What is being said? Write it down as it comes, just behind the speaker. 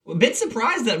bit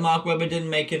surprised that Mark Webber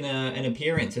didn't make an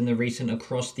appearance in the recent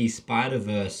Across the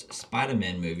Spider-Verse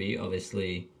Spider-Man movie.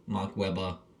 Obviously, Mark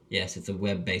Webber. Yes, it's a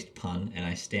web-based pun, and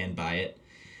I stand by it.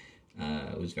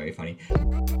 It was very funny.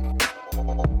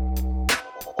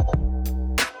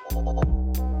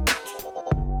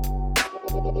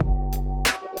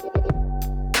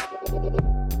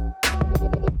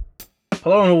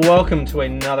 Hello and welcome to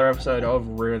another episode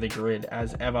of Rear of the Grid.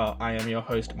 As ever, I am your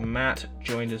host, Matt,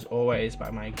 joined as always by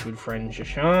my good friend,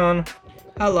 Sebastian.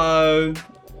 Hello.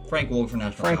 Frank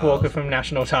Walker from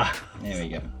National Tiles. There we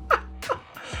go.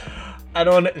 And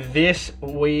on this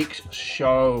week's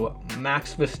show,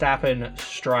 Max Verstappen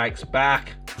strikes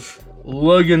back,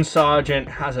 Logan Sargent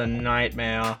has a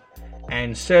nightmare,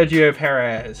 and Sergio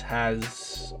Perez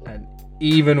has an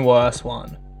even worse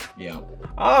one. Yeah.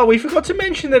 Oh, we forgot to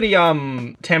mention that he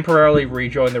temporarily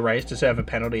rejoined the race to serve a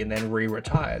penalty and then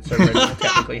re-retired. So Red Bull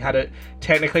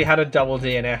technically had a double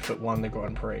DNF that won the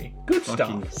Grand Prix. Good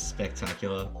Fucking stuff.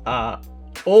 Spectacular.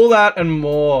 All that and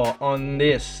more on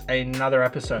this, another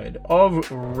episode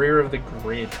of Rear of the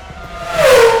Grid.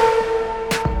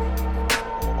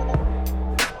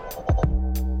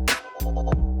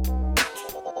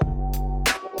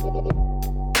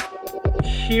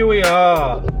 Here we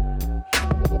are.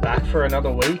 Back for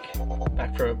another week.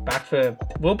 Back for.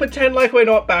 We'll pretend like we're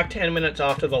not back 10 minutes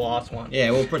after the last one. Yeah,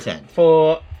 we'll pretend.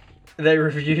 For the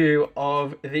review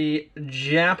of the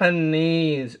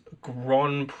Japanese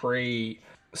Grand Prix.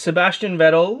 Sebastian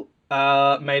Vettel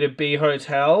made a B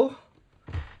hotel.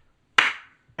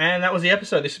 And that was the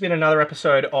episode. This has been another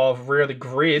episode of Rear of the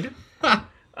Grid.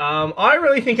 I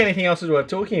really think anything else is worth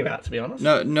talking about, to be honest.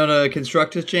 No, not a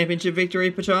Constructors' Championship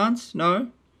victory, perchance? No?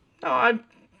 No,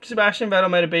 Sebastian Vettel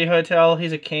made a B hotel.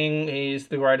 He's a king. He's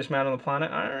the greatest man on the planet.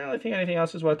 I don't really think anything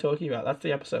else is worth talking about. That's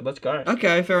the episode. Let's go.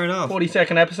 Okay, fair enough.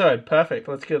 40-second episode. Perfect.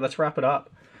 Let's wrap it up.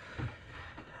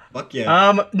 Fuck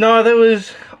yeah. No, there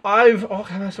was.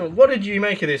 What did you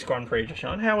make of this Grand Prix,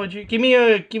 Sean? How would you give me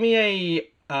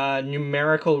a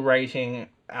numerical rating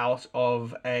out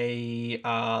of a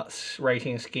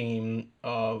rating scheme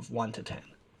of 1 to 10?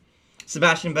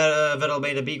 Sebastian Vettel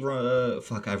made a big...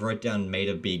 I wrote down made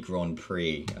a big Grand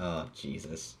Prix. Oh,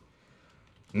 Jesus.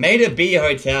 Made a B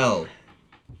hotel.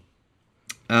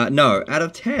 No, out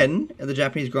of 10 at the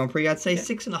Japanese Grand Prix, I'd say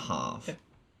 6.5.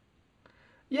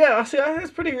 Yeah, I see.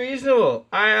 That's pretty reasonable.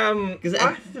 I've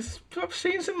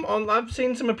seen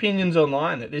some opinions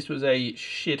online that this was a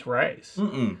shit race.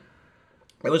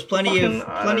 There was plenty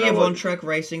of on-track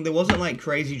racing. There wasn't like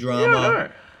crazy drama. Yeah, I know.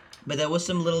 But there was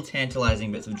some little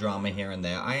tantalizing bits of drama here and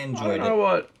there. I enjoyed it.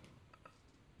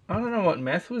 I don't know what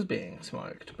meth was being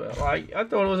smoked, but I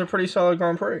thought it was a pretty solid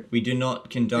Grand Prix. We do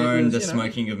not condone the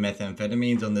smoking of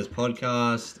methamphetamines on this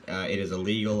podcast. It is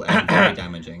illegal and very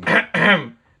damaging.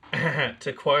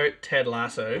 To quote Ted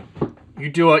Lasso, "You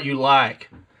do what you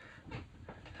like."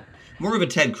 More of a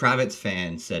Ted Kravitz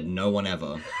fan said, "No one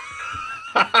ever."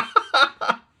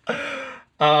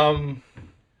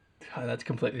 That's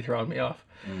completely thrown me off.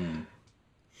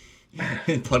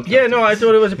 Yeah, no, I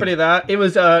thought it was it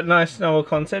was a nice novel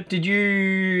concept. Did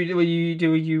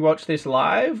you watch this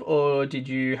live, or did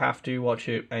you have to watch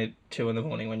it at 2 a.m.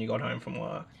 when you got home from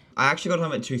work? I actually got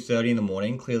home at 2:30 in the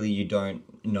morning. Clearly you don't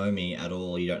know me at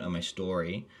all. You don't know my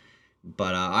story.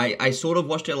 But I sort of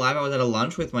watched it live. I was at a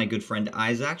lunch with my good friend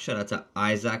Isaac. Shout out to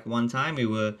Isaac one time. We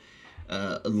were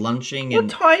lunching. What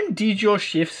time did your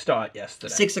shift start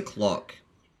yesterday? 6 o'clock.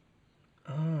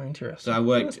 Oh, interesting. So I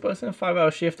worked... I suppose in a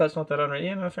 5-hour shift, that's not that unreal.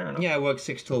 Yeah, no, fair enough. Yeah, I worked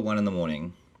 6 till 1 in the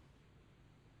morning.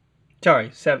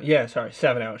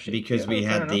 7-hour shift. Because we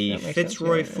had the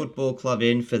Fitzroy Football Club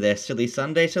in for their Silly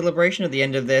Sunday celebration at the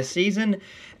end of their season,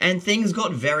 and things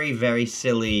got very, very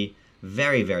silly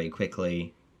very, very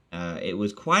quickly. It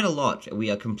was quite a lot.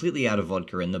 We are completely out of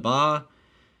vodka in the bar.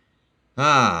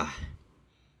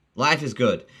 Life is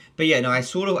good. But yeah, no,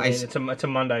 it's a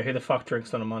Monday. Who the fuck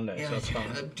drinks on a Monday? Yeah, so it's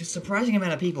fine. Just surprising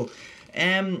amount of people.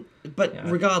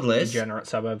 Regardless... Degenerate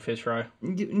suburb Fitzroy.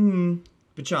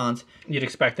 Perchance. You'd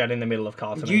expect that in the middle of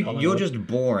Carlton. You're just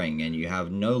boring and you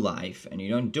have no life and you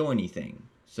don't do anything.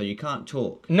 So you can't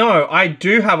talk. No, I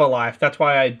do have a life. That's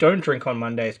why I don't drink on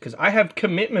Mondays, because I have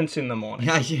commitments in the morning.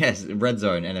 Yes, Red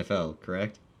Zone NFL,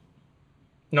 correct?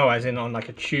 No, as in on like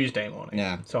a Tuesday morning.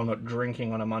 Yeah. So I'm not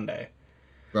drinking on a Monday.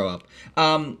 Grow up.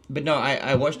 But no,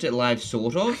 I watched it live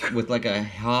sort of with like a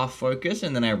half focus,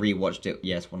 and then I rewatched it,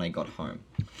 when I got home.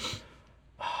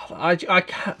 I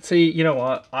can't see, you know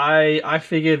what? I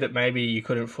figured that maybe you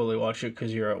couldn't fully watch it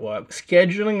because you're at work.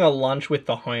 Scheduling a lunch with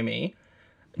the homie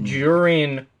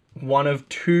during one of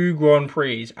 2 Grand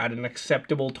Prix at an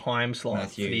acceptable time slot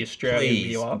Matthew, for the Australian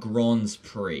viewer. Grand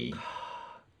Prix.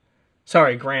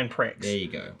 Sorry, Grand Prix. There you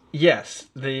go. Yes,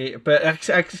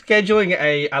 scheduling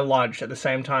a lunch at the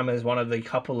same time as one of the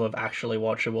couple of actually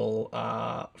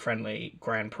watchable friendly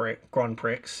Grand Prix. Grand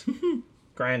Prix,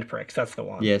 that's the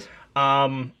one. Yes.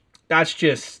 That's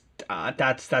just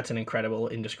that's an incredible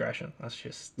indiscretion. That's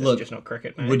just not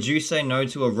cricket, mate. Would you say no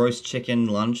to a roast chicken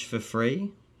lunch for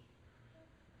free?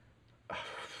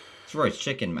 It's roast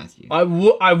chicken, Matthew.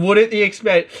 I wouldn't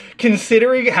expect,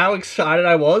 considering how excited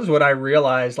I was when I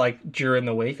realized, like, during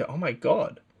the week that, oh my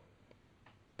god,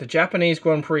 the Japanese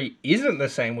Grand Prix isn't the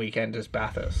same weekend as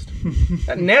Bathurst.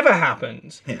 That never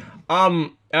happens. Yeah.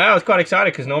 And I was quite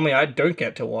excited because normally I don't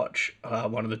get to watch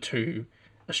one of the two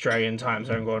Australian time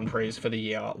zone Grand Prix for the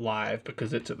year live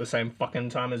because it's at the same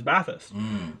fucking time as Bathurst.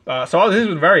 So this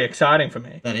was very exciting for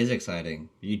me. That is exciting.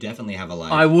 You definitely have a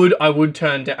life. I would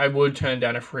turn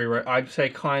down a free roast. I'd say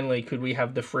kindly, could we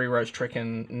have the free roast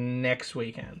chicken next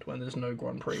weekend when there's no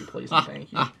Grand Prix, please and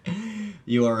thank you.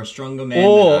 You are a stronger man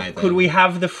or than I, could we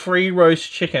have the free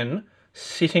roast chicken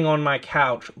sitting on my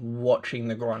couch watching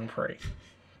the Grand Prix?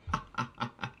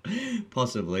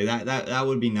 Possibly. That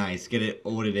would be nice. Get it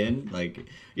ordered in. Like,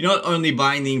 you're not only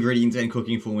buying the ingredients and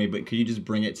cooking for me, but could you just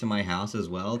bring it to my house as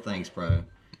well? Thanks, bro.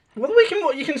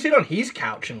 Well, you can sit on his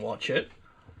couch and watch it.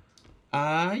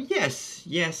 Yes,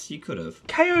 you could have.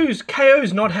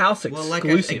 KO's not house exclusive.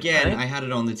 Well, again, I had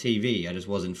it on the TV. I just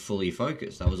wasn't fully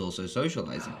focused. I was also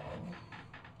socializing.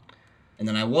 And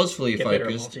then I was fully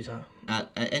focused.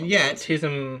 And yet...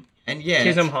 Tism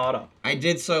harder. I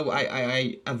did so.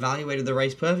 I evaluated the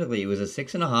race perfectly. It was a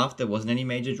 6.5. There wasn't any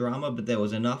major drama, but there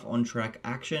was enough on-track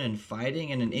action and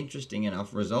fighting and an interesting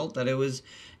enough result that it was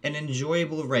an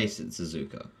enjoyable race at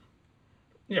Suzuka.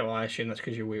 Yeah, well, I assume that's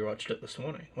because you rewatched it this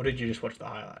morning. Or did you just watch the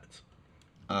highlights?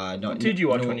 No. What did you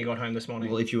watch when you got home this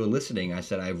morning? Well, if you were listening, I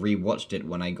said I rewatched it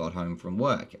when I got home from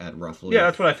work at roughly... Yeah,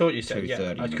 that's what I thought you said. Yeah,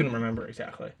 I minutes. couldn't remember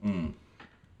exactly.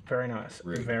 Very nice.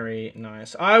 Rude. Very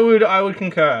nice. I would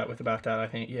concur with about that. I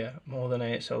think, yeah, more than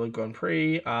a solid Grand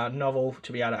Prix. Novel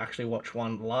to be able to actually watch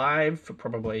one live for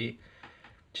probably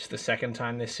just the second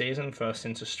time this season, first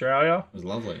since Australia. It was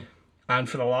lovely. And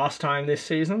for the last time this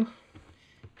season.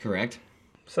 Correct.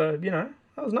 So, that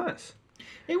was nice.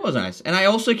 It was nice. And I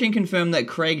also can confirm that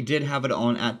Craig did have it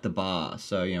on at the bar.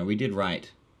 So, we did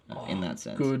right in that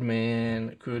sense. Good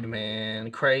man.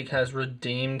 Craig has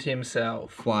redeemed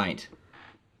himself. Quite.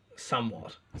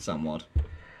 Somewhat.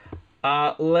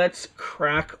 Let's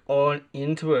crack on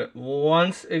into it.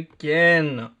 Once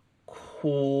again,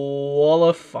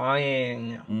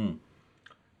 qualifying.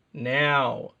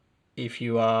 Now, if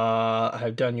you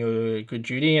have done your good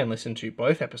duty and listened to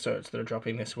both episodes that are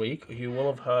dropping this week, you will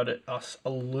have heard us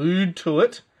allude to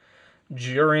it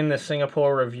during the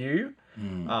Singapore review.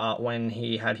 When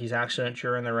he had his accident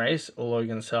during the race,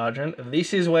 Logan Sargent.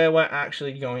 This is where we're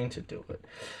actually going to do it.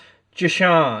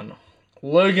 Jishan,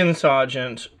 Logan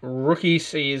Sargent, rookie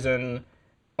season,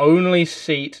 only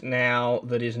seat now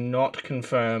that is not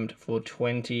confirmed for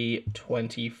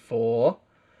 2024.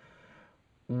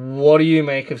 What do you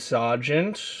make of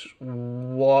Sargent?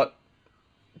 What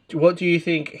do you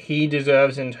think he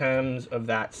deserves in terms of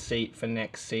that seat for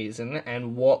next season?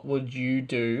 And what would you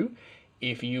do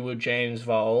if you were James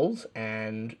Voles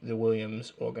and the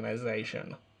Williams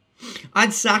organization?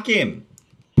 I'd sack him.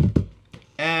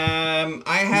 I'd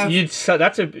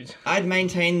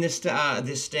maintain this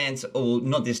stance, or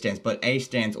not this stance, but a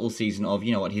stance all season of,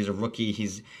 he's a rookie,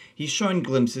 he's shown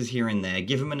glimpses here and there,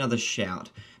 give him another shout.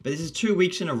 But this is 2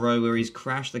 weeks in a row where he's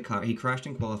crashed the car. He crashed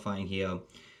in qualifying here.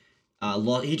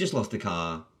 He just lost the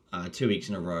car 2 weeks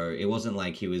in a row. It wasn't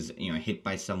like he was, hit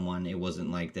by someone. It wasn't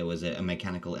like there was a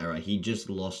mechanical error. He just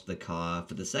lost the car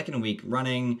for the second week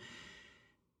running.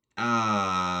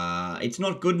 It's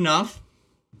not good enough.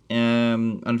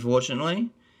 Unfortunately.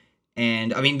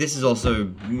 And, this is also,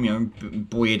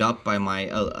 buoyed up by my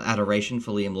adoration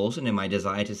for Liam Lawson and my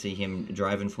desire to see him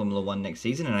drive in Formula 1 next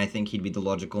season, and I think he'd be the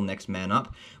logical next man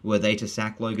up. Were they to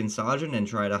sack Logan Sargent and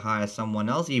try to hire someone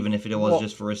else, even if it was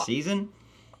just for a season?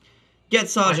 Get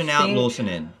Sargent out, Lawson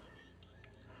in.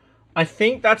 I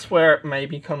think that's where it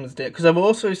maybe comes down, because I've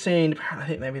also seen, I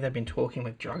think maybe they've been talking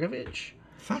with Dragovic.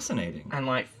 Fascinating. And,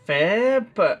 fair,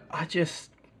 but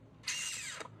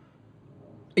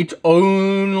it's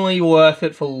only worth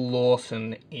it for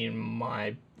Lawson in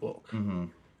my book.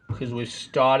 Because we've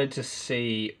started to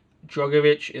see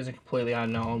Dragovic is a completely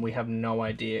unknown. We have no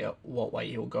idea what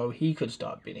way he'll go. He could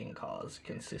start bidding cars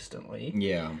consistently.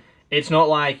 Yeah. It's not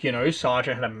like,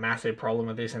 Sargent had a massive problem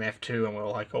with this in F2 and we're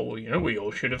like, we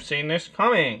all should have seen this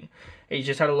coming. He's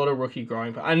just had a lot of rookie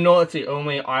growing. But I know that's the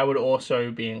only I would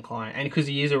also be inclined. And because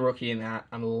he is a rookie in that,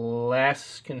 I'm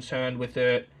less concerned with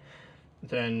it.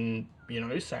 than,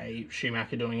 say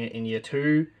Schumacher doing it in year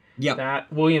 2. Yeah.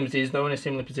 That Williams is, though, in a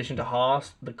similar position to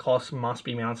Haas. The cost must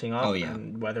be mounting up. Oh, yeah.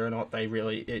 And whether or not they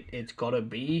really... It's got to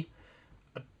be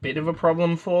a bit of a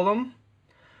problem for them.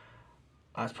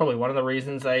 That's probably one of the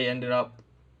reasons they ended up,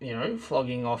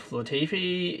 flogging off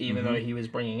Latifi. Even though he was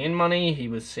bringing in money, he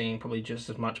was seeing probably just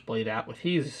as much bleed out with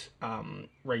his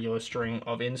regular string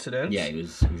of incidents. Yeah, he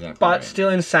was exactly But right. still,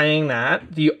 in saying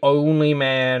that, the only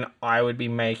man I would be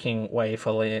making way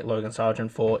for Logan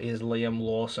Sargent for is Liam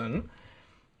Lawson.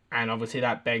 And obviously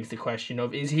that begs the question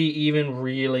of, is he even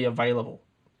really available?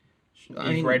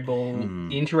 Is Red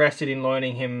Bull interested in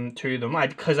loaning him to them?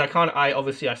 Because I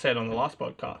said on the last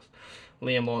podcast,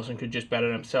 Liam Lawson could just bet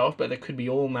it himself, but there could be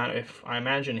all matter if I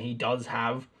imagine he does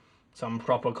have some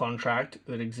proper contract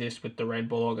that exists with the Red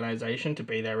Bull organization to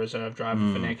be their reserve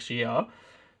driver for next year.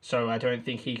 So I don't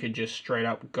think he could just straight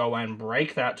up go and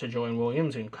break that to join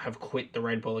Williams and have quit the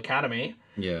Red Bull Academy.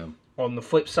 Yeah. On the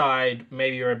flip side,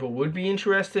 maybe Red Bull would be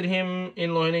interested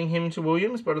in loaning him to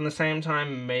Williams, but at the same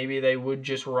time, maybe they would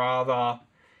just rather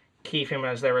keep him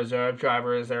as their reserve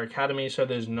driver, as their academy, so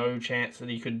there's no chance that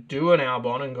he could do an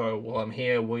Albon and go, well, I'm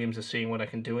here, Williams is seeing what I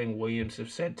can do, and Williams have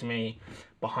said to me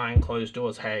behind closed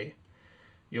doors, hey,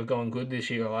 you're going good this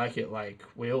year, I like it, like,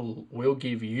 we'll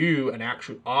give you an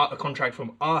actual a contract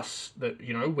from us that,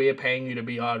 we're paying you to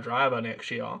be our driver next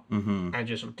year, and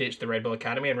just ditch the Red Bull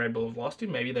Academy, and Red Bull have lost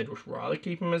him. Maybe they'd just rather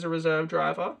keep him as a reserve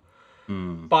driver.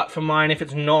 But for mine, if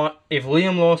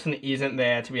Liam Lawson isn't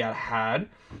there to be had,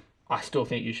 I still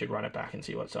think you should run it back and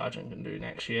see what Sargent can do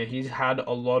next year. He's had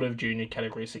a lot of junior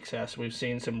category success. We've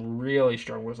seen some really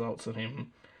strong results of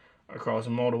him across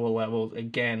multiple levels.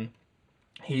 Again,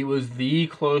 he was the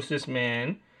closest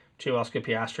man to Oscar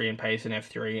Piastri in pace in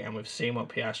F3, and we've seen what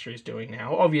Piastri's doing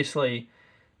now. Obviously,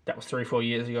 that was 3-4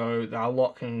 years ago.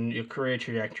 Your career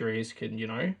trajectories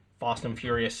can, Fast and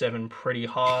Furious 7 pretty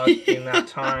hard in that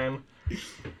time.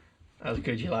 That was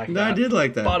good. You like that? No, I did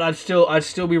like that. But I'd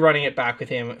still be running it back with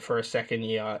him for a second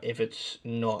year if it's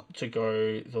not to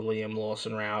go the Liam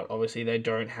Lawson route. Obviously, they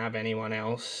don't have anyone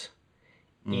else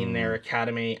in their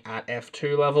academy at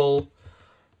F2 level.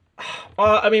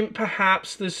 I mean,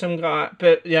 perhaps there's some guy,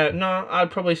 but yeah, no,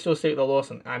 I'd probably still stick with the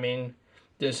Lawson. I mean,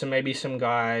 there's maybe some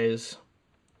guys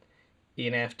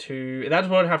in F2. That's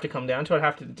what I'd have to come down to. I'd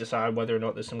have to decide whether or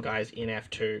not there's some guys in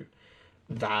F2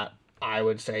 that I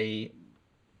would say,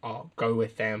 I'll go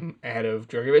with them ahead of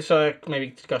Drogovic. So maybe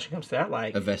discussion comes to that,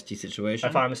 like a Vesti situation.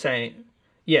 If I'm saying,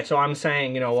 so I'm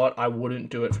saying, you know what, I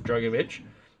wouldn't do it for Drogovic.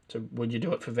 So would you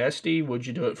do it for Vesti? Would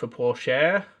you do it for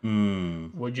Pourchaire?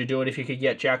 Would you do it if you could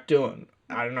get Jack Doohan?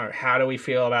 I don't know. How do we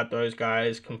feel about those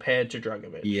guys compared to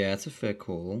Drogovic? Yeah, it's a fair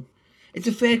call. It's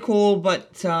a fair call,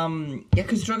 but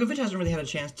because Drogovic hasn't really had a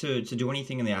chance to do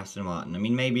anything in the Aston Martin. I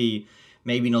mean, maybe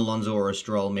an Alonso or a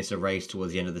Stroll miss a race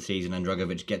towards the end of the season and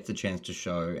Drogovic gets a chance to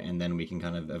show, and then we can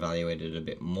kind of evaluate it a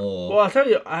bit more. Well, I'll tell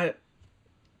you, I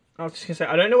was just going to say,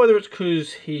 I don't know whether it's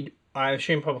because I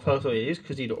assume probably it is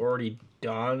because he'd already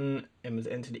done and was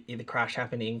entered the crash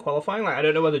happened in qualifying. Like, I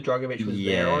don't know whether Drogovic was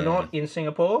there or not in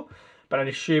Singapore, but I'd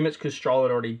assume it's because Stroll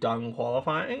had already done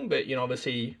qualifying. But,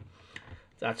 obviously,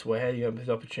 that's where his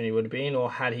opportunity would have been, or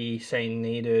had he, say,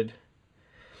 needed...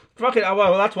 Fuck it,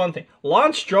 well, that's one thing.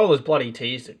 Lance Stroll has bloody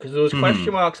teased it, because there was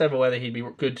question marks over whether he'd be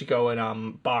good to go in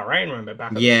Bahrain, remember,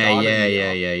 back at the start of the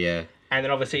year. Yeah. And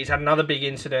then obviously he's had another big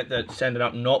incident that's ended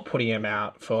up not putting him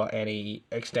out for any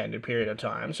extended period of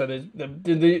time. So there's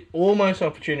the almost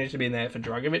opportunities to be in there for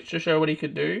Drogovic to show what he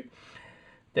could do.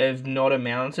 They've not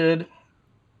amounted.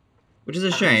 Which is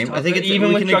a shame. I think we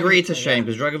can agree it's a shame,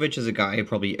 because Drogovic is a guy who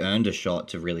probably earned a shot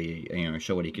to really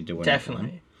show what he could do.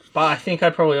 Definitely. But I think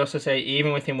I'd probably also say,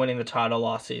 even with him winning the title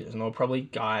last season, there were probably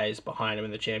guys behind him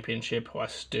in the championship who I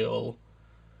still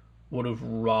would have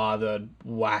rather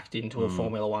whacked into a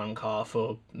Formula One car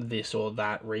for this or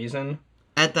that reason.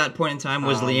 At that point in time,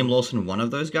 was Liam Lawson one of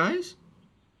those guys?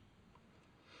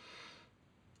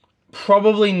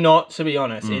 Probably not, to be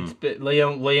honest. But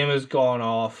Liam has gone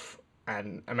off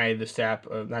and made the step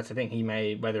of, that's the thing he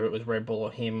made, whether it was Red Bull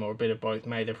or him or a bit of both,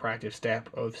 made the proactive step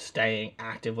of staying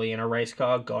actively in a race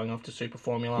car, going off to Super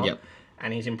Formula. Yep.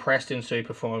 And he's impressed in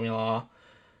Super Formula.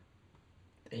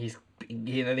 At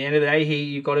the end of the day,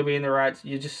 you've got to be in the right.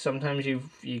 Sometimes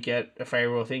you get a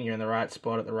favourable thing. You're in the right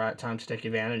spot at the right time to take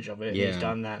advantage of it. Yeah. He's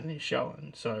done that and he's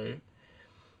showing. So,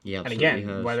 yeah, and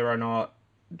again, whether or not,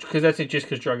 because that's just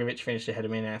because Drogovic finished ahead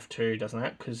of him in F2, doesn't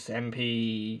it? Because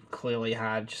MP clearly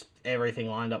had just everything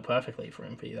lined up perfectly for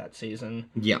MP that season.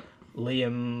 Yeah,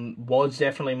 Liam was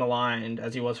definitely maligned,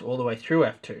 as he was all the way through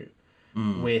F2,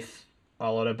 with a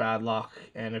lot of bad luck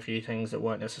and a few things that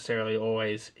weren't necessarily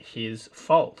always his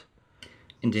fault.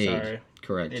 Indeed. So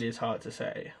Correct. it is hard to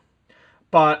say.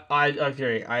 But I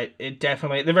agree. It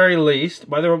definitely, at the very least,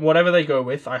 whatever they go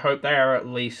with, I hope they are at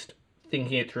least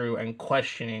thinking it through and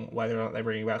questioning whether or not they're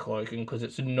bringing back Logan, because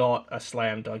it's not a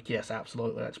slam dunk. Yes,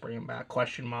 absolutely, let's bring him back.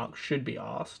 Question mark should be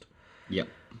asked. Yep.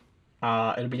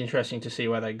 It'll be interesting to see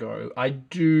where they go. I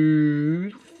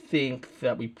do think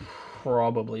that we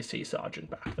probably see Sargent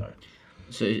back, though.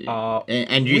 So,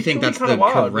 and do you think that's the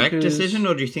correct decision,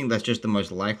 or do you think that's just the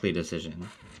most likely decision?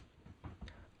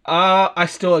 I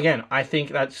think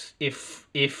that's if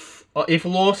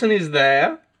Lawson is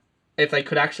there, if they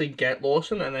could actually get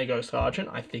Lawson and they go Sargent,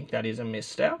 I think that is a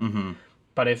misstep. Mm-hmm.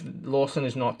 But if Lawson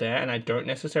is not there, and I don't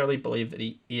necessarily believe that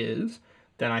he is,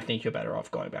 then I think you're better off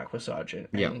going back with Sargent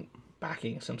and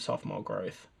backing some sophomore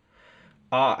growth.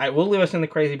 It will leave us in the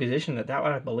crazy position that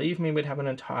would, I believe, mean we'd have an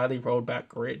entirely rolled back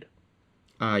grid.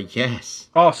 Yes.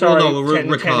 Oh, sorry. Well, no,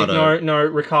 Ricardo. No,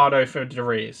 Ricardo for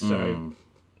DeVries. So,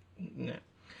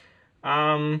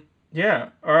 yeah.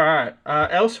 All right.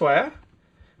 Elsewhere,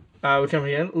 we're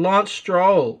jumping in. Lance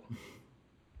Stroll.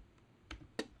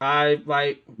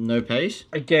 No pace?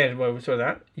 Again, we saw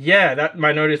that. Yeah, that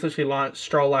my note is literally Lance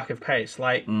Stroll lack of pace.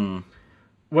 Like,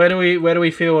 where do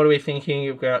we feel? What are we thinking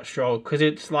about Stroll? Because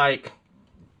it's like,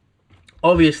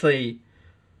 obviously,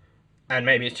 and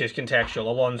maybe it's just contextual.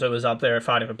 Alonso was up there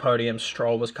fighting for podium.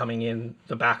 Stroll was coming in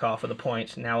the back half of the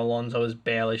points. Now Alonso is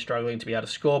barely struggling to be able to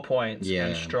score points. Yeah.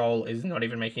 And Stroll is not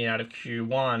even making it out of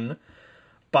Q1.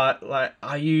 But, like,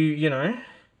 are you,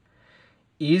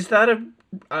 is that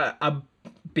a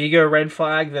bigger red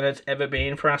flag than it's ever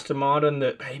been for Aston Martin,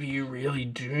 that maybe you really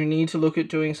do need to look at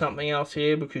doing something else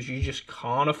here because you just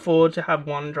can't afford to have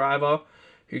one driver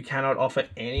who cannot offer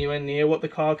anywhere near what the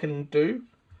car can do?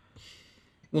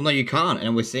 Well, no, you can't,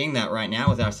 and we're seeing that right now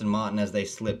with Aston Martin as they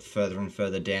slip further and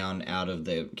further down out of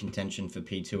the contention for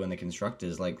P2 and the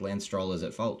constructors. Like, Lance Stroll is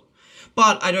at fault.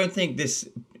 But I don't think this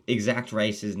exact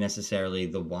race is necessarily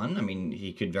the one. I mean,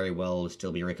 he could very well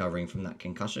still be recovering from that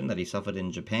concussion that he suffered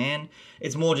in Japan.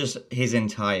 It's more just his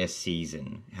entire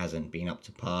season hasn't been up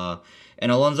to par,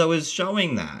 and Alonso is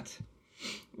showing that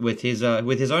with his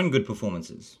own good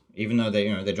performances. Even though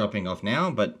they're dropping off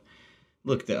now, but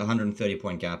look, the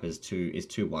 130-point gap is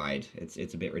too wide.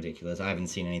 It's a bit ridiculous. I haven't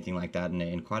seen anything like that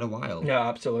in quite a while. Yeah,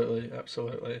 absolutely.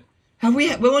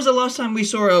 When was the last time we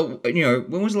saw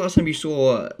when was the last time you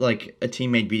saw like a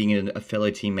teammate beating a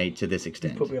fellow teammate to this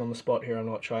extent? You put me on the spot here. I'm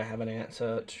not sure I have an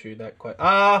answer to that question.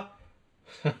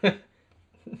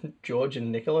 George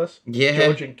and Nicholas? Yeah.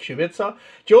 George and Kubica?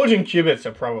 George and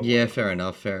Kubica, probably. Yeah, fair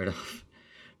enough.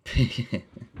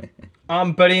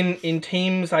 But in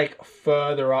teams like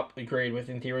further up the grid with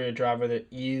interior driver that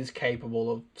is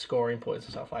capable of scoring points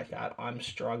and stuff like that, I'm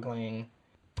struggling.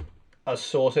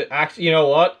 You know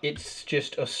what? It's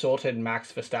just assorted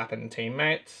Max Verstappen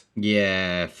teammates.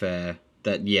 Yeah, fair.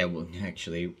 Well,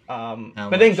 actually.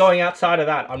 But then going outside of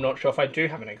that, I'm not sure if I do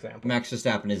have an example. Max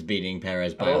Verstappen is beating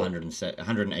Perez by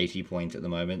 180 points at the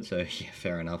moment, so yeah,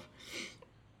 fair enough.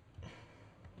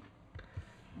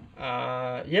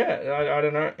 I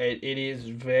don't know. It is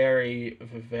very,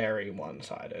 very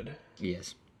one-sided.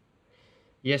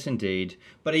 Yes, indeed.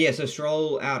 But so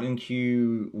Stroll out in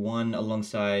Q1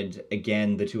 alongside,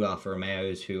 again, the two Alfa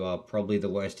Romeos, who are probably the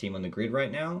worst team on the grid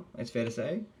right now, it's fair to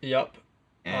say. Yep.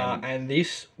 And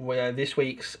this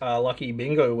week's lucky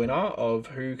bingo winner of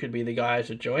who could be the guys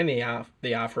to join the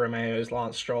Alfa Romeos,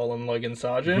 Lance Stroll and Logan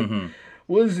Sargent,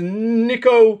 was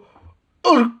Nico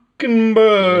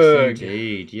Hülkenberg.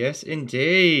 Yes,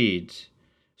 indeed.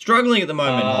 Struggling at the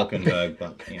moment, Hülkenberg,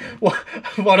 but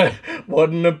What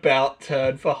an about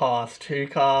turn for Haas. 2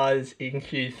 cars in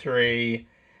Q3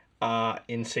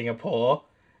 in Singapore.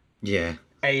 Yeah.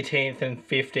 18th and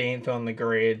 15th on the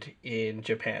grid in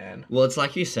Japan. Well, it's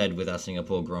like you said with our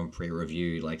Singapore Grand Prix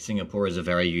review, like Singapore is a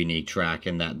very unique track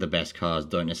in that the best cars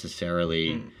don't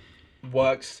necessarily...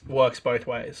 Works both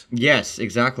ways. Yes,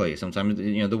 exactly. Sometimes,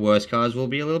 the worst cars will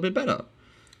be a little bit better.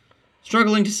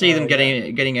 Struggling to see them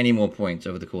getting any more points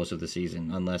over the course of the season,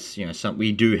 unless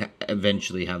we do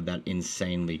eventually have that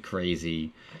insanely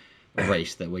crazy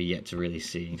race that we're yet to really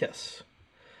see. Yes.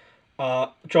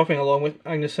 Dropping along with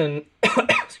Magnussen,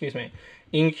 excuse me,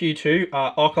 in Q2,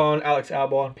 Ocon, Alex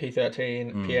Albon,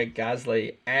 P13, Pierre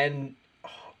Gasly, and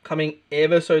coming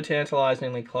ever so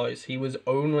tantalizingly close. He was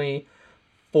only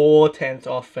 4/10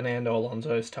 off Fernando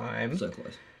Alonso's time. So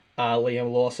close.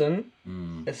 Liam Lawson,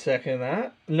 a second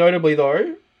that. Notably,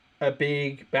 though, a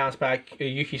big bounce back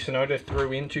Yuki Tsunoda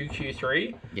through into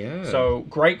Q3. Yeah. So,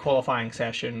 great qualifying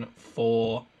session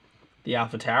for The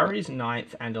AlphaTauris,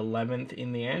 9th and 11th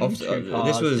in the end. Two cars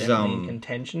this was definitely in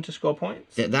contention to score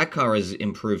points. That car has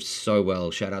improved so well.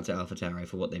 Shout out to AlphaTauri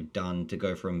for what they've done to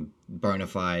go from bona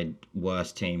fide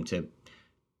worst team to,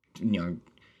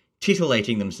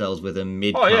 titillating themselves with a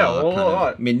midfield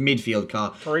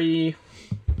car. 4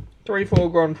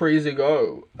 Grand Prix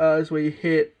ago, as we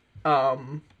hit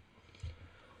coming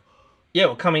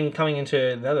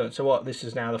into the other. So what? This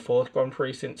is now the 4th Grand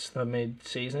Prix since the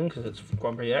mid-season because it's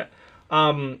Grand Prix yet.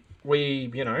 I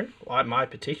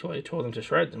particularly tore them to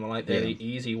shreds and were like they're the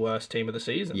easy worst team of the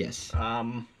season. Yes.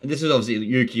 And this is obviously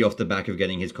Yuki off the back of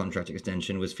getting his contract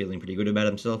extension was feeling pretty good about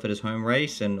himself at his home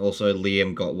race, and also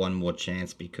Liam got one more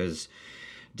chance because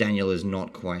Daniel is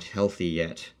not quite healthy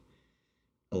yet.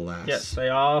 Alas. Yes, they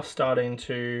are starting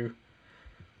to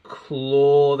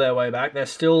claw their way back. They're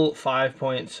still 5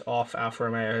 points off Alfa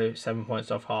Romeo, 7 points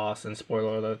off Haas, and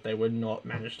spoiler alert, they would not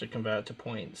manage to convert to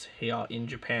points here in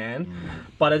Japan.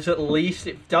 But it's at least,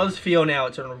 it does feel now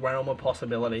it's a realm of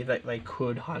possibility that they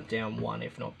could hunt down one,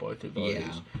 if not both of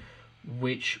those,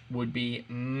 which would be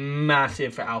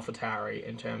massive for AlphaTauri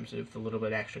in terms of the little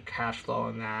bit extra cash flow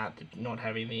on that, not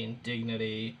having the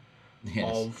indignity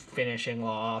of finishing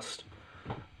last.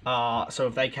 So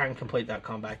if they can complete that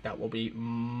comeback, that will be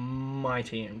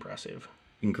mighty impressive.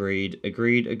 Agreed.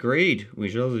 We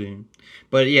shall see.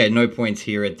 But yeah, no points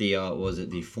here at the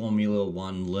the Formula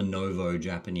One Lenovo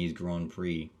Japanese Grand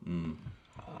Prix.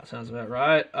 Sounds about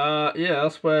right.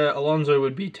 Elsewhere, Alonso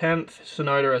would be 10th.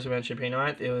 Tsunoda, as I mentioned,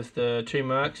 P9th. It was the two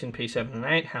Mercs in P7 and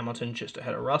 8. Hamilton just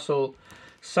ahead of Russell.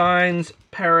 Sainz,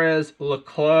 Perez,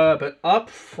 Leclerc, but up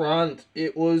front,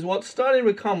 it was what started to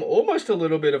become almost a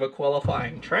little bit of a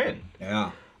qualifying trend.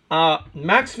 Yeah.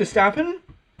 Max Verstappen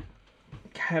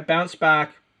bounced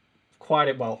back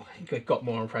it got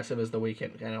more impressive as the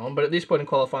weekend went on, but at this point in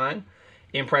qualifying,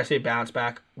 impressive bounce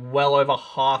back, well over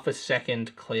half a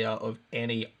second clear of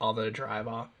any other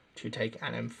driver to take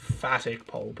an emphatic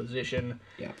pole position.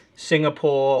 Yeah.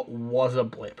 Singapore was a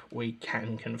blip, we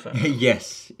can confirm.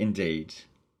 Yes, indeed.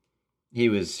 He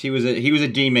was a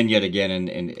demon yet again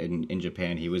in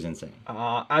Japan. He was insane.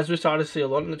 As we started to see a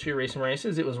lot in the two recent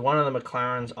races, it was one of the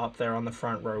McLarens up there on the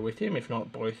front row with him, if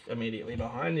not both immediately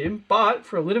behind him. But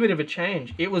for a little bit of a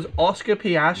change, it was Oscar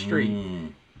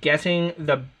Piastri getting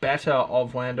the better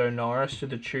of Lando Norris to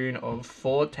the tune of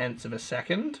 0.4 of a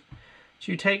second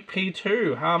to take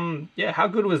P2. How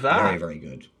good was that? Very, very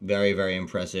good. Very, very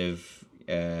impressive.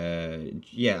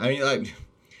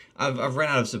 I've run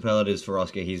out of superlatives for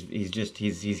Oscar.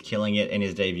 He's killing it in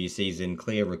his debut season.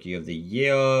 Clear Rookie of the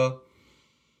Year.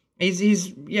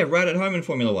 He's right at home in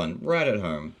Formula One. Right at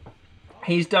home.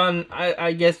 He's done.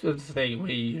 I guess the thing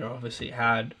we obviously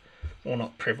had, well,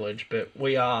 not privilege, but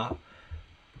we are.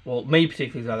 Well, me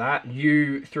particularly like that.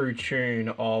 You through tune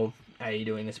of A,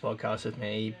 doing this podcast with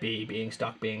me, B, being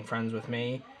stuck being friends with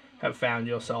me, have found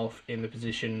yourself in the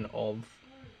position of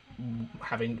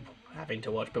having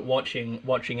to watch, but watching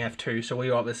F2. So we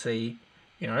obviously,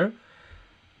 I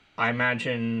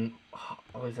imagine,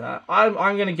 what was that? I'm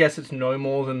going to guess it's no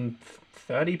more than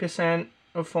 30%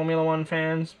 of Formula One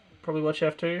fans probably watch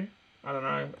F2. I don't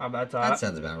know. That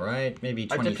sounds about right. Maybe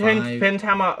 25. It depends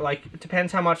how much. It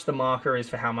depends how much the marker is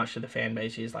for how much of the fan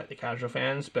base is like the casual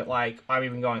fans. But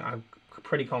I'm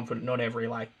pretty confident not every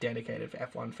dedicated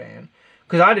F1 fan.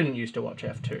 Because I didn't used to watch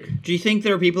F2. Do you think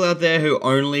there are people out there who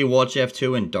only watch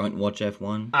F2 and don't watch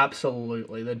F1?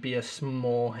 Absolutely. There'd be a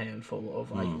small handful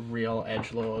of real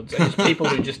edgelords. Just people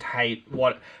who just hate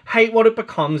what it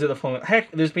becomes at the Formula. Heck,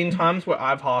 there's been times where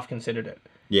I've half considered it.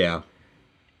 Yeah.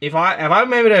 If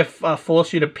I'm able to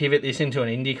force you to pivot this into an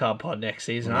IndyCar pod next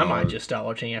season, I might just start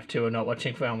watching F2 and not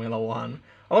watching Formula 1.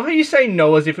 I love how you say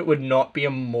no as if it would not be a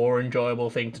more enjoyable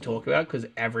thing to talk about because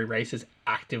every race is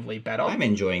actively better. I'm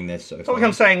enjoying this so far. It's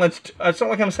not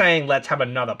like I'm saying let's have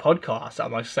another podcast.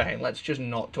 I'm saying let's just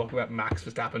not talk about Max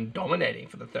Verstappen dominating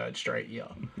for the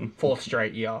fourth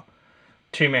straight year.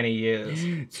 Too many years.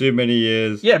 Too many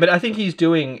years. Yeah, but I think he's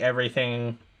doing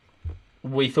everything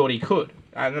we thought he could,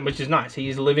 which is nice.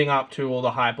 He's living up to all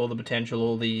the hype, all the potential,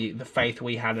 all the faith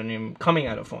we had in him coming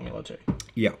out of Formula 2.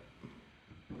 Yeah.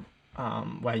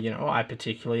 Where, I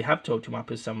particularly have talked him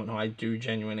up as someone who I do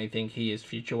genuinely think he is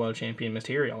future world champion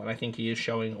material, and I think he is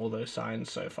showing all those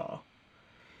signs so far.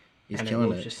 He's killing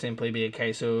it. It will just simply be a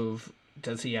case of,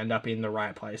 does he end up in the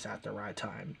right place at the right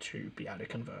time to be able to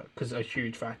convert? Because a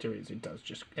huge factor is it does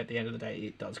just, at the end of the day,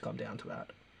 it does come down to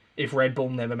that. If Red Bull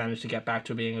never managed to get back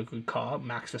to being a good car,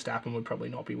 Max Verstappen would probably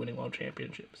not be winning world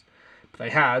championships. But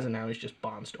they has, and now he's just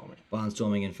barnstorming.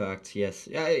 Barnstorming, in fact, yes.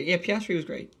 Yeah, Piastri was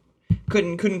great.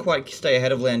 couldn't quite stay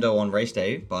ahead of Lando on race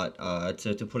day, but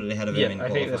to put it ahead of him in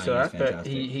qualifying is fantastic. But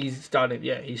he's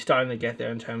starting to get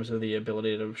there in terms of the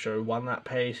ability to show one lap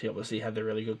pace. He obviously had the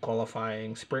really good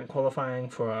sprint qualifying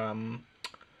for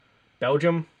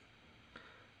Belgium.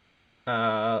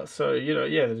 So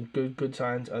there's good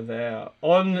signs are there.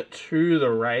 On to the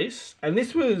race, and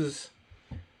this was,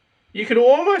 you could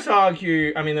almost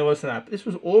argue. I mean, there wasn't that, but this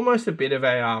was almost a bit of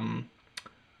a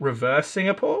reverse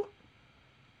Singapore.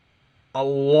 A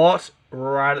lot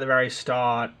right at the very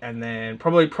start, and then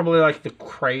probably like the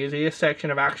craziest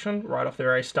section of action right off the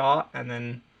very start, and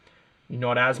then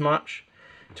not as much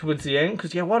towards the end.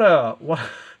 Because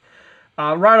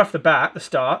right off the bat, the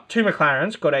start, two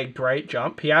McLarens got a great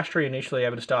jump. Piastri initially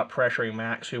able to start pressuring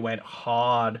Max, who went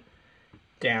hard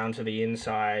down to the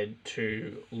inside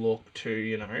to look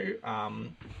to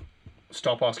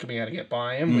stop Oscar being able to get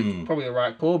by him with probably the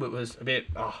right call, but it was a bit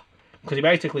because he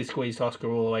basically squeezed Oscar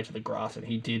all the way to the grass, and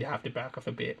he did have to back off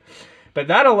a bit. But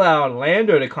that allowed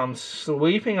Lando to come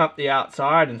sweeping up the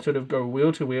outside and sort of go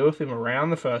wheel to wheel with him around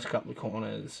the first couple of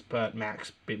corners. But Max,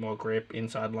 a bit more grip,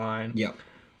 inside line. Yep.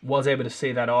 Was able to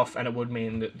see that off, and it would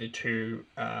mean that the two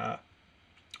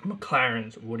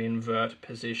McLarens would invert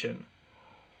position.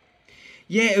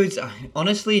 Yeah, it was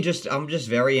honestly I'm just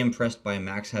very impressed by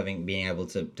Max being able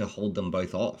to hold them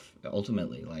both off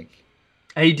ultimately. Like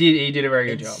he did a very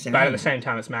good job. But at the same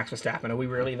time, it's Max Verstappen. Are we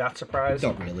really that surprised?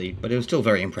 Not really, but it was still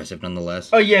very impressive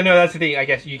nonetheless. Oh yeah, no, that's the thing. I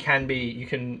guess you can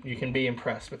be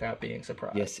impressed without being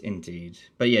surprised. Yes, indeed.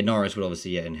 But yeah, Norris would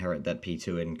obviously inherit that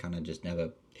P2 and kind of just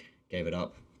never gave it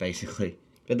up, basically.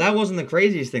 But that wasn't the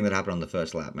craziest thing that happened on the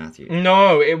first lap, Matthew.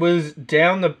 No, it was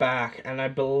down the back, and I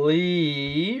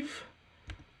believe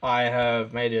I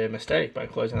have made a mistake by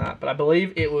closing that, but I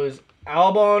believe it was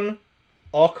Albon,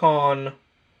 Ocon,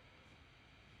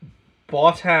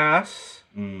 Bottas,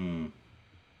 and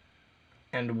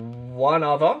one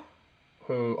other,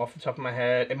 who, off the top of my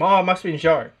head, it must have been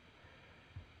Zhou,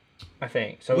 I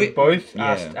think. So both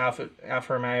Alfa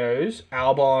Romeos,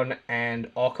 Albon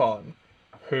and Ocon,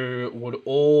 who would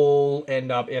all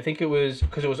end up, I think it was,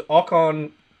 because it was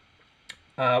Ocon,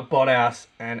 Bottas,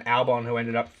 and Albon who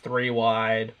ended up 3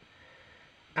 wide,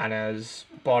 and as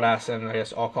Bottas and I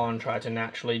guess Ocon tried to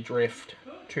naturally drift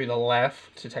to the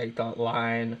left to take that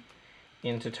line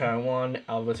into turn 1,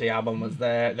 obviously Albon was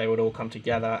there, they would all come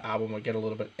together, Albon would get a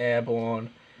little bit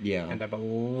airborne, and I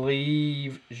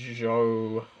believe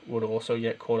Zhou would also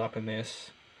get caught up in this,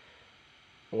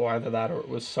 or either that or it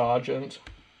was Sargent.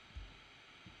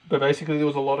 But basically there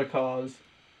was a lot of cars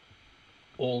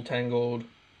all tangled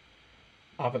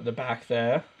up at the back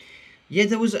there. Yeah,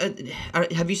 there was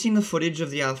have you seen the footage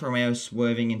of the Alfa Romeo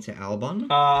swerving into Albon?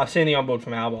 I've seen the onboard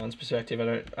from Albon's perspective. I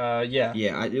don't. Yeah.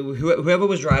 Yeah. Whoever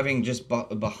was driving just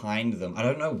behind them, I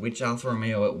don't know which Alfa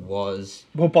Romeo it was.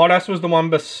 Well, Bottas was the one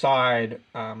beside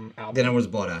Albon. Then it was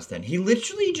Bottas. Then he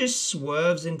literally just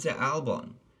swerves into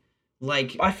Albon.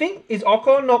 Like, I think, is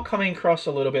Ocon not coming across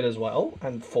a little bit as well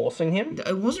and forcing him?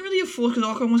 It wasn't really a force because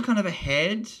Ocon was kind of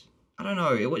ahead. I don't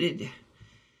know.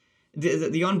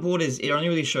 The onboard it only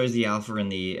really shows the Alfa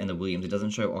and the Williams. It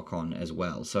doesn't show Ocon as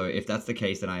well. So if that's the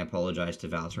case, then I apologize to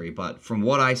Valtteri. But from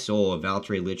what I saw,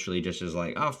 Valtteri literally just is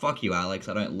like, "Oh, fuck you, Alex.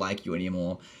 I don't like you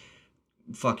anymore.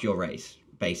 Fuck your race."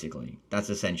 Basically, that's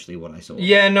essentially what I saw.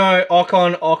 Yeah, no,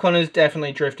 Ocon is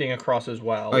definitely drifting across as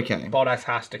well. Okay, Bottas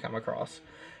has to come across,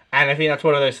 and I think that's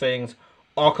one of those things.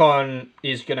 Ocon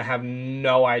is going to have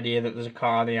no idea that there's a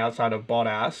car on the outside of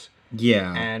Bottas.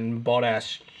 Yeah. And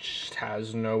Bottas just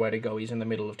has nowhere to go. He's in the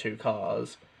middle of 2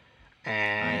 cars.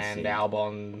 And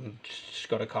Albon just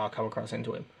got a car come across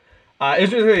into him.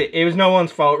 It was no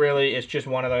one's fault, really. It's just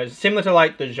one of those. Similar to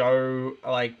like the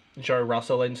Joe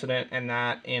Russell incident and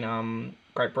that in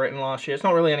Great Britain last year. It's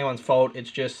not really anyone's fault.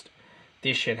 It's just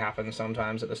this shit happens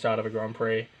sometimes at the start of a Grand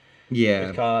Prix. Yeah.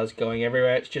 With cars going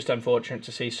everywhere. It's just unfortunate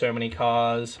to see so many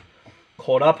cars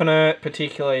caught up in it,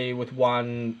 particularly with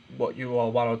one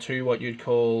or two what you'd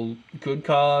call good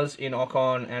cars in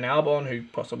Ocon and Albon, who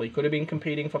possibly could have been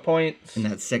competing for points. In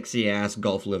that sexy ass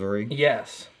Golf livery.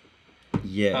 Yes.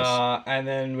 Yes. And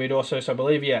then we'd also, so I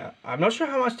believe, I'm not sure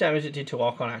how much damage it did to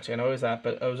Ocon actually. I know it was that,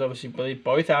 but it was obviously, I believe,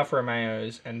 both Alfa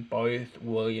Romeos and both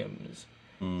Williams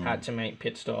had to make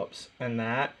pit stops and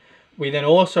that. We then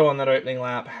also, on that opening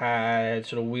lap, had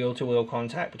sort of wheel-to-wheel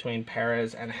contact between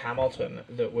Perez and Hamilton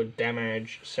that would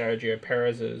damage Sergio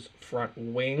Perez's front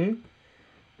wing,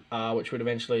 which would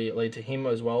eventually lead to him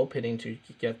as well pitting to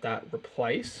get that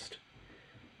replaced.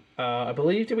 I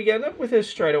believe, did we get up with a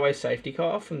straightaway safety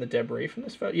car from the debris from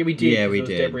this photo? Yeah, we did. Yeah, we did.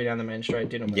 There was debris down the main straight,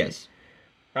 didn't we? Yes.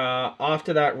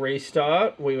 After that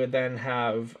restart, we would then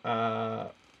have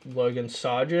Logan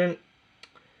Sargent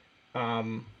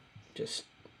Just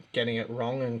getting it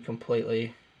wrong and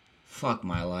completely... Fuck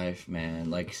my life, man.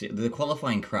 Like, the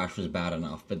qualifying crash was bad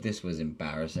enough, but this was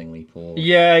embarrassingly poor.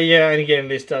 Yeah, and again,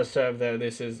 this does serve though.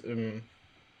 This is,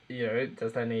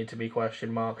 does there need to be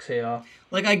question marks here?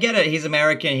 Like, I get it. He's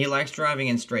American. He likes driving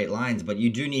in straight lines, but you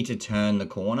do need to turn the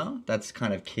corner. That's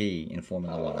kind of key in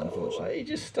Formula One, unfortunately. He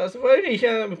just does. Well,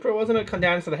 wasn't it come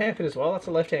down to the hairpin as well? That's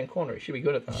a left-hand corner. He should be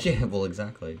good at that. Yeah, well,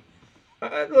 exactly.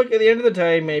 Look, at the end of the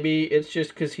day, maybe it's just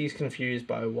because he's confused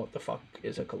by what the fuck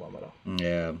is a kilometer.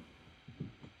 Yeah.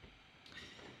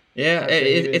 Yeah,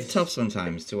 it's tough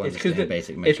sometimes to understand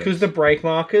basic metrics. It's because the brake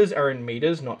markers are in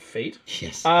meters, not feet.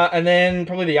 Yes. And then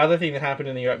probably the other thing that happened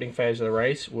in the opening phase of the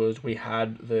race was we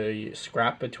had the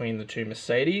scrap between the two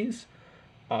Mercedes.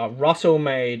 Russell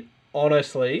made,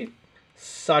 honestly,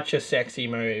 such a sexy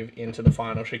move into the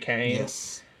final chicane.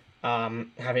 Yes.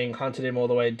 Having hunted him all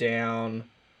the way down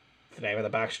the name of the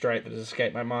back straight that has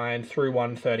escaped my mind, through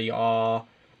 130R.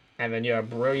 And then, a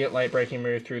brilliant late-braking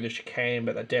move through the chicane,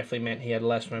 but that definitely meant he had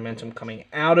less momentum coming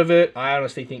out of it. I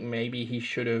honestly think maybe he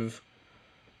should have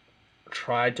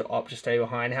tried to opt to stay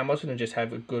behind Hamilton and just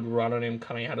have a good run on him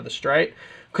coming out of the straight.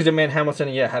 Because it meant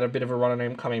Hamilton, had a bit of a run on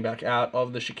him coming back out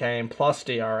of the chicane, plus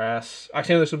DRS.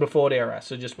 Actually, this was before DRS,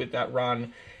 so just with that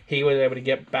run, he was able to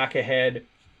get back ahead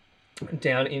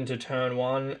down into turn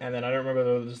 1. And then I don't remember if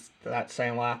it was that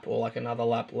same lap or like another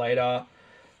lap later.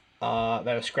 They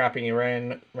were scrapping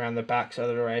around the back side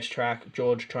of the racetrack.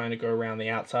 George trying to go around the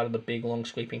outside of the big, long,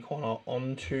 sweeping corner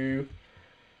onto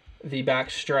the back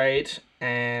straight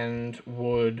and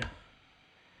would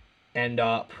end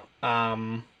up...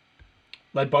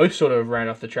 they both sort of ran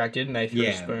off the track, didn't they,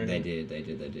 through Spoon? They did.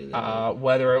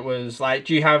 Whether it was like...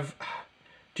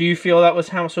 Do you feel that was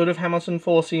Hamilton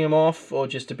forcing him off, or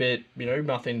just a bit,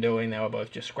 nothing doing? They were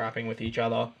both just scrapping with each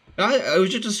other. It was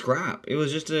just a scrap. It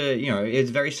was just it's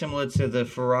very similar to the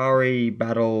Ferrari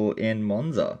battle in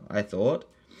Monza, I thought.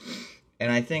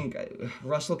 And I think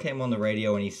Russell came on the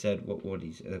radio and he said, what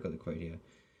he said? I've got the quote here.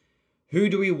 Who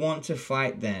do we want to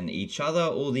fight then? Each other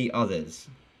or the others?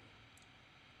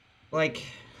 Like...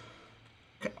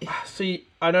 See,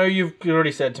 I know you've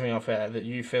already said to me off air that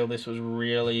you feel this was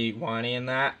really whiny in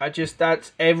that.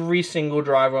 That's every single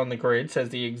driver on the grid says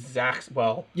the exact,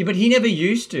 Yeah, but he never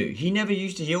used to. He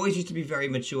always used to be very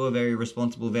mature, very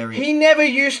responsible, He never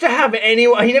used to have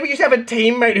anyone. He never used to have a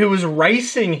teammate who was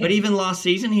racing him. But even last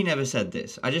season, he never said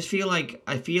this. I feel like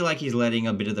he's letting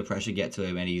a bit of the pressure get to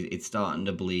him, and it's starting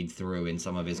to bleed through in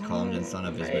some of his comms and some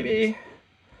of his moves.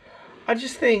 I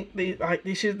just think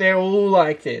they're all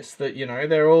like this. That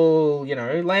they're all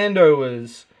Lando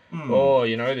was. Oh,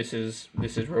 this is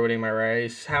ruining my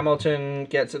race. Hamilton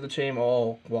gets at the team.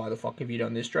 Oh, why the fuck have you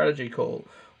done this strategy call?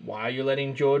 Why are you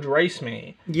letting George race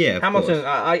me? Yeah, Hamilton.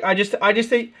 I just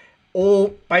think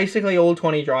basically all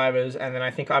 20 drivers, and then I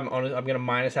think I'm gonna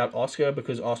minus out Oscar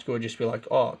because Oscar would just be like,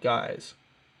 oh guys,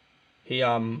 he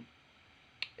ran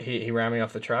me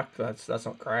off the track. That's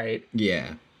not great.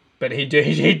 Yeah. But he'd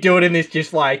do it in this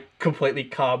just like completely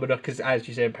carbon, because as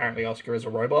you said, apparently Oscar is a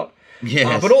robot.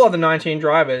 Yes. But all other 19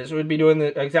 drivers would be doing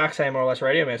the exact same more or less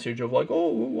radio message of like, oh,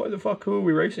 why the fuck are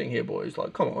we racing here, boys?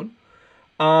 Like, come on.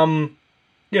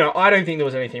 I don't think there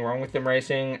was anything wrong with them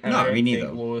racing. And I don't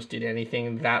think Lewis did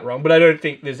anything that wrong. But I don't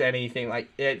think there's anything like,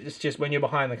 it's just when you're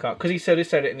behind the car. Because he said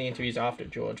it in the interviews after.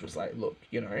 George was like, look,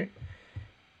 I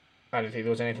don't think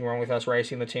there was anything wrong with us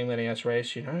racing, the team letting us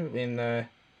race, in the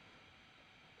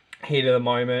heat of the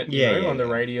moment, on the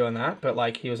radio and that, but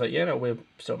like he was like, we're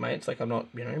still mates. Like I'm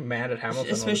not, mad at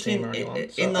Hamilton, especially or the team or anyone.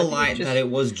 In the light that it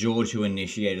was George who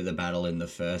initiated the battle in the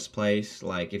first place.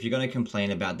 Like if you're going to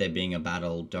complain about there being a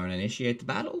battle, don't initiate the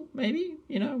battle. Maybe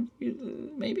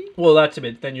maybe. Well, that's a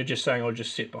bit. Then you're just saying, I'll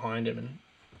just sit behind him, and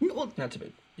that's a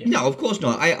bit. Yeah. No, of course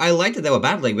not. I like that they were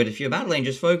battling, but if you're battling,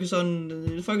 just focus on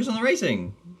the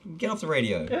racing. Get off the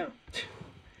radio. Yeah.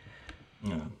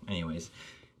 No. Anyways.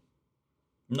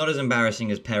 Not as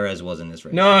embarrassing as Perez was in this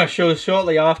race. No,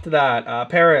 shortly after that,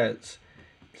 Perez,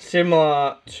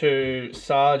 similar to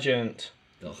Sargent,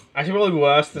 actually probably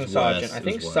worse than Sargent. I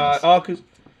think because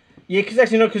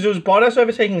it was Bottas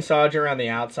overtaking Sargent around the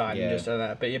outside and just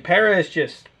that. But Perez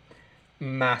just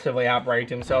massively outbraked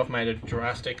himself, made a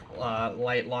drastic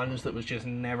late lunge that was just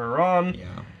never on.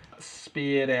 Yeah,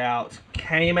 speared out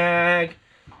K-Mag,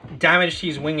 damaged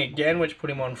his wing again, which put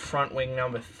him on front wing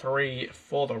number 3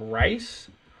 for the race.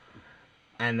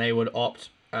 And they would opt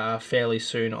fairly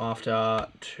soon after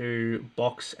to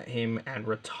box him and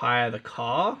retire the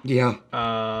car. Yeah.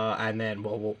 And then,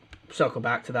 we'll circle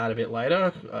back to that a bit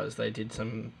later, as they did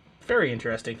some very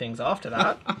interesting things after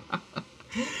that.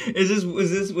 Was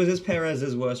this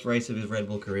Perez's worst race of his Red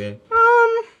Bull career?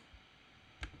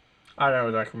 I don't know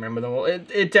if I can remember them all.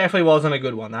 It definitely wasn't a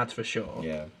good one, that's for sure.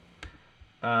 Yeah.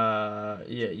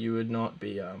 You would not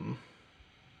be The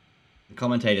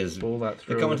commentators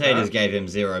gave him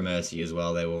zero mercy as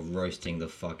well. They were roasting the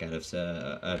fuck out of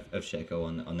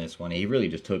Checo on this one. He really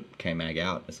just took K-Mag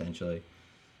out, essentially.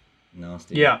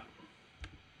 Nasty. Yeah.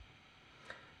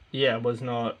 Yeah, was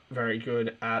not very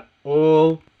good at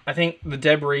all. I think the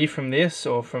debris from this,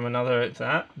 or from another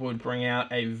that, would bring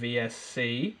out a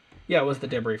VSC. Yeah, it was the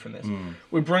debris from this.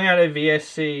 Would bring out a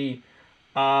VSC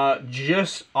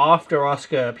just after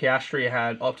Oscar Piastri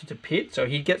had opted to pit. So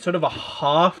he'd get sort of a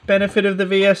half benefit of the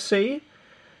VSC.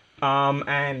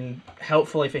 And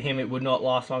helpfully for him, it would not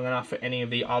last long enough for any of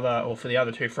the other, or for the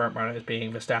other two front runners,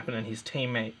 being Verstappen and his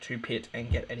teammate, to pit and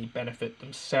get any benefit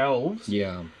themselves.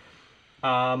 Yeah.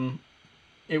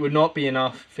 It would not be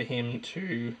enough for him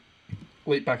to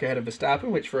leap back ahead of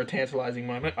Verstappen, which for a tantalising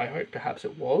moment, I hope perhaps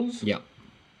it was. Yeah.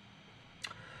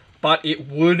 But it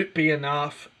would be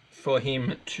enough for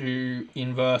him to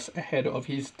inverse ahead of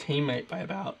his teammate by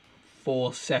about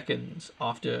 4 seconds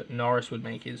after Norris would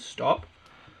make his stop,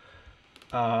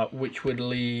 which would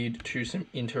lead to some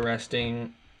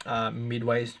interesting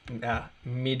mid-race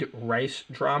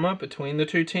drama between the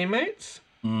two teammates.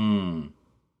 The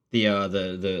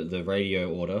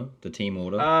radio order, the team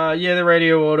order. The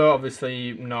radio order.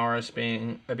 Obviously, Norris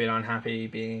being a bit unhappy,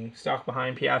 being stuck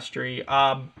behind Piastri.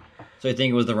 So you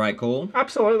think it was the right call?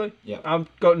 Absolutely. Yeah. I've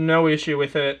got no issue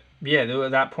with it. Yeah,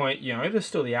 at that point, there's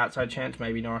still the outside chance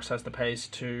maybe Norris has the pace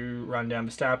to run down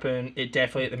Verstappen. It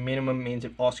definitely, at the minimum, means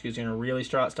if Oscar's going to really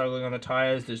start struggling on the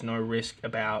tyres, there's no risk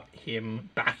about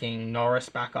him backing Norris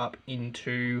back up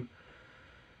into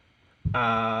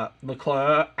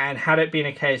Leclerc. And had it been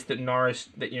a case that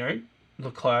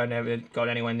Leclerc never got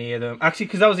anywhere near them. Actually,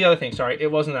 because that was the other thing, sorry,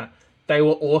 it wasn't that. They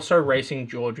were also racing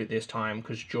George at this time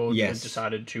because George had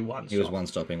decided to one-stop. He was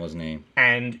one-stopping, wasn't he?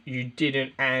 And you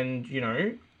didn't, and,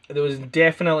 there was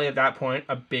definitely at that point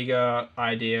a bigger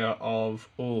idea of,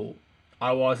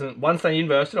 once they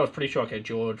inversed it, I was pretty sure, okay,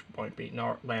 George won't beat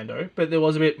Lando. But there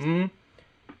was a bit,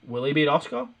 will he beat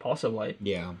Oscar? Possibly.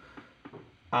 Yeah.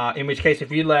 In which case,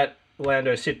 if you let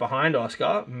Lando sit behind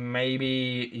Oscar,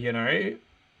 maybe,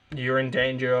 you're in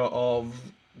danger of,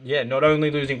 not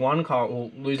only losing one car, or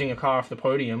losing a car off the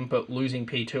podium, but losing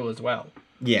P2 as well.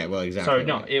 Yeah, well, exactly. So,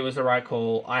 no, it was the right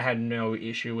call. I had no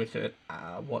issue with it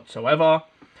whatsoever.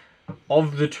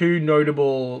 Of the two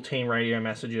notable team radio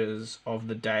messages of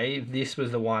the day, this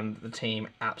was the one that the team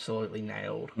absolutely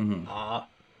nailed.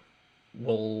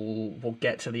 We'll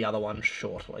get to the other one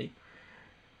shortly.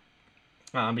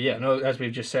 As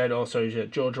we've just said, also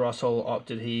George Russell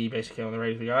opted, he basically on the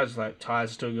radio to the guys, like,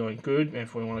 tyres are still going good, and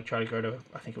if we want to try to go to,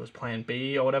 I think it was plan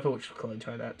B or whatever, which clearly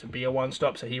turned out to be a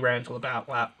one-stop, so he ran until about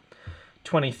lap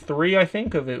 23, I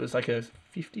think, it was like a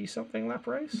 50-something lap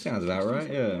race. Sounds about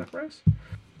right, yeah. Lap race.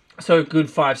 So good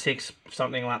 5-6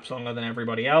 something laps longer than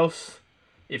everybody else,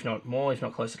 if not more, if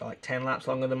not closer to like 10 laps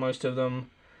longer than most of them.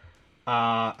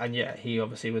 He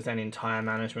obviously was then in tyre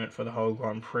management for the whole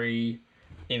Grand Prix.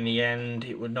 In the end,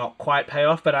 it would not quite pay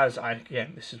off, but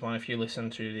this is one, if you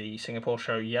listened to the Singapore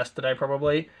show yesterday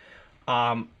probably,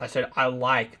 I said I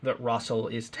like that Russell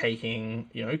is taking,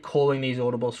 calling these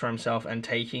audibles for himself and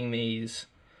taking these,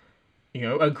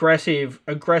 aggressive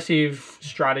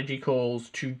strategy calls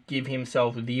to give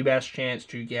himself the best chance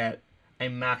to get a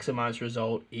maximized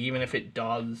result, even if it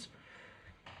does,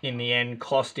 in the end,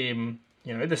 cost him,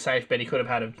 the safe bet he could have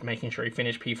had of making sure he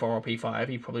finished P4 or P5.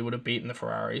 He probably would have beaten the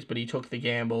Ferraris, but he took the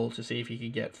gamble to see if he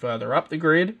could get further up the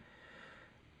grid.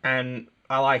 And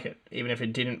I like it, even if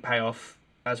it didn't pay off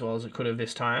as well as it could have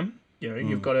this time.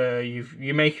 You've got to,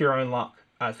 you make your own luck,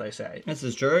 as they say. This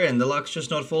is true, and the luck's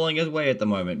just not falling his way at the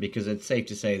moment, because it's safe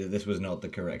to say that this was not the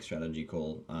correct strategy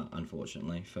call,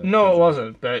 unfortunately. No, it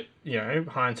wasn't, but,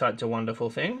 hindsight's a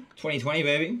wonderful thing. 2020,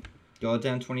 baby.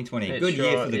 Goddamn 2020. It Good sure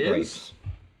year for the is. grapes.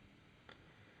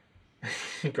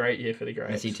 Great year for the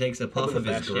grapes. As he takes a puff of his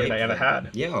best year grape. they ever had.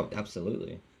 Yeah,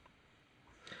 absolutely.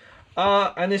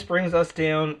 And this brings us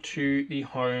down to the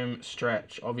home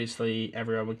stretch. Obviously,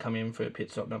 everyone would come in for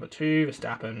pit stop number 2.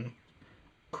 Verstappen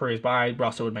cruise by.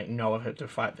 Russell would make no effort to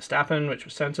fight Verstappen, which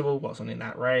was sensible. Wasn't in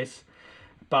that race.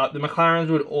 But the McLarens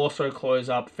would also close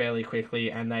up fairly quickly,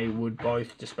 and they would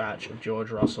both dispatch of George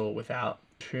Russell without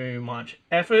too much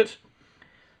effort.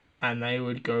 And they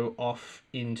would go off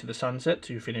into the sunset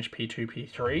to finish P2,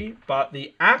 P3. But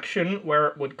the action where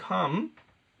it would come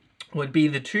would be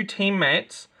the two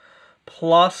teammates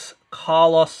plus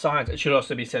Carlos Sainz. It should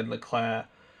also be said Leclerc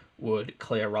would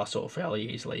clear Russell fairly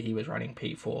easily. He was running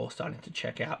P4, starting to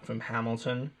check out from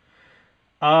Hamilton.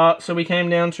 So we came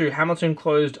down to Hamilton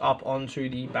closed up onto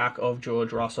the back of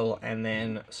George Russell, and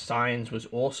then Sainz was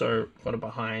also got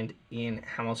behind in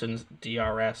Hamilton's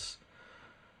DRS.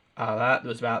 That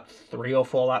was about 3 or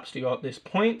 4 laps to go at this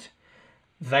point.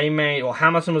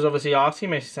 Hamilton was obviously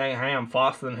asking, saying, hey, I'm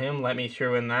faster than him, let me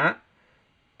through in that.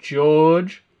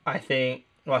 George, I think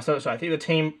the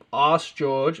team asked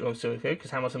George,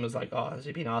 because Hamilton was like, oh, has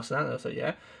he been asked that? And I said,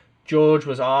 yeah. George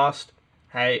was asked,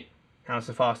 hey,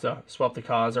 Hamilton faster, swap the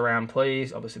cars around,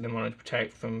 please. Obviously, they wanted to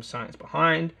protect from Sainz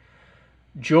behind.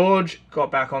 George got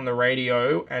back on the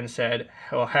radio and said,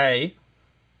 oh, hey,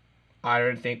 I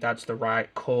don't think that's the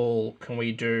right call. Can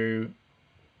we do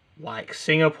like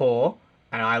Singapore?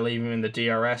 And I leave him in the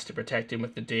DRS to protect him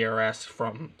with the DRS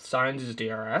from Sainz's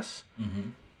DRS.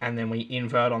 Mm-hmm. And then we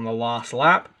invert on the last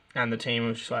lap. And the team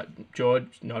was just like,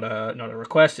 George, not a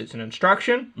request, it's an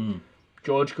instruction. Mm.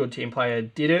 George, good team player,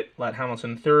 did it, let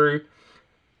Hamilton through.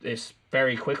 This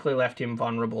very quickly left him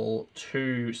vulnerable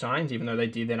to Sainz, even though they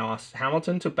did then ask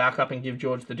Hamilton to back up and give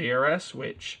George the DRS,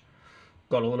 which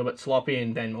got a little bit sloppy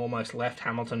and then almost left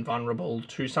Hamilton vulnerable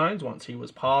to Sainz once he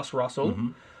was past Russell. Mm-hmm.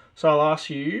 So I'll ask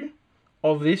you,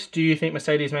 of this, do you think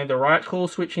Mercedes made the right call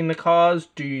switching the cars?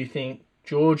 Do you think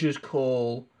George's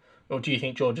call, or do you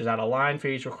think George is out of line for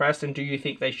his request? And do you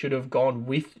think they should have gone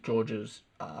with George's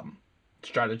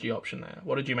strategy option there?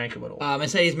 What did you make of it all?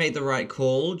 Mercedes made the right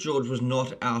call. George was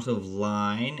not out of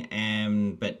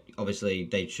line, but obviously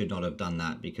they should not have done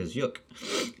that because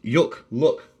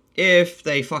look, if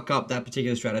they fuck up that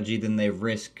particular strategy, then they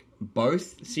risk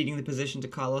both ceding the position to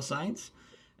Carlos Sainz.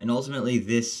 And ultimately,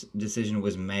 this decision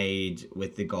was made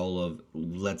with the goal of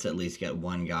let's at least get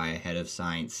one guy ahead of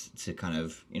Sainz to kind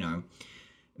of,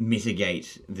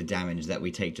 mitigate the damage that we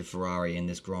take to Ferrari in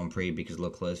this Grand Prix because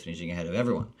Leclerc's finishing ahead of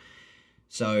everyone.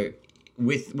 So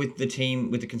with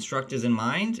the constructors in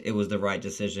mind, it was the right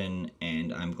decision,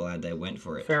 and I'm glad they went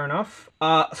for it. Fair enough.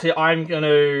 See, I'm going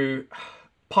to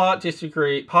part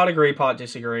agree, part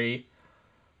disagree.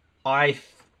 I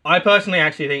personally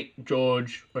actually think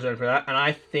George was over for that, and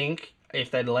I think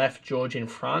if they'd left George in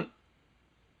front,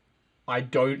 I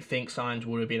don't think Sainz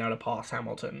would have been able to pass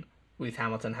Hamilton with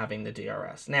Hamilton having the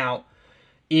DRS. Now,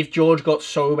 if George got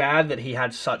so bad that he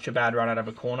had such a bad run out of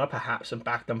a corner, perhaps and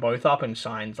backed them both up and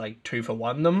Sainz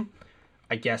 2-for-1 them,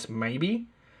 I guess maybe.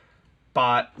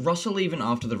 But Russell, even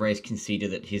after the race,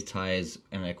 conceded that his tyres,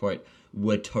 and I quote,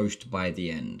 were toast by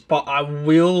the end. But I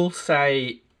will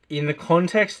say, in the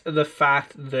context of the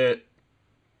fact that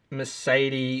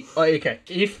Mercedes... Okay,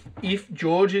 if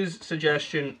George's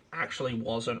suggestion actually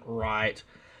wasn't right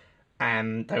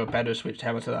and they were better to switch to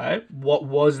Hamilton, what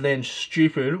was then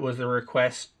stupid was the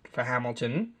request for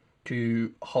Hamilton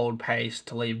to hold pace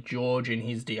to leave George in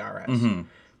his DRS.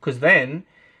 Because then,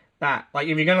 if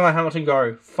you're going to let Hamilton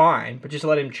go, fine, but just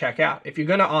let him check out. If you're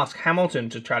going to ask Hamilton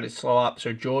to try to slow up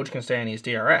so George can stay in his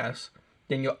DRS,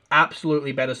 then you're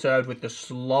absolutely better served with the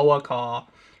slower car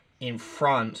in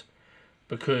front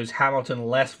because Hamilton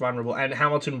less vulnerable, and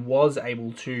Hamilton was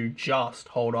able to just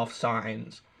hold off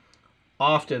Sainz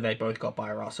after they both got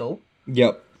by Russell.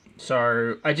 Yep.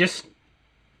 So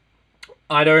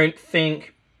I don't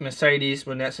think Mercedes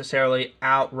were necessarily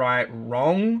outright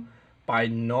wrong by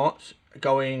not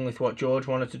going with what George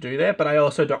wanted to do there, but I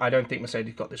don't think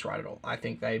Mercedes got this right at all. I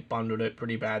think they bundled it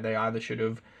pretty bad. They either should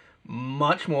have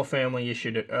much more firmly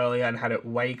issued it earlier and had it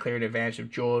way clear in advance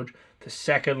of George. The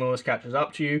second Lewis catches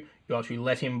up to you, you actually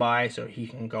let him by so he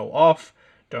can go off.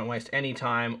 Don't waste any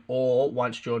time. Or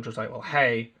once George was like, well,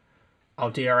 hey, I'll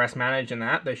DRS manage and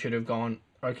that, they should have gone,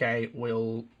 okay,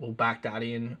 we'll back that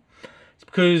in. It's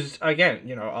because,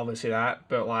 again, obviously that,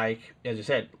 but as I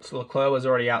said, Leclerc was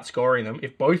already outscoring them.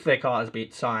 If both their cars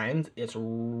beat Sainz, it's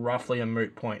roughly a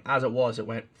moot point. As it was, it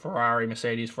went Ferrari,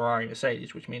 Mercedes,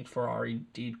 which means Ferrari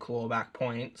did claw back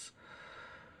points.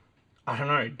 I don't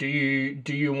know. Do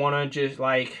you want to just,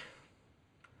 I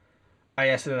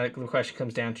guess then the question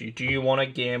comes down to, do you want to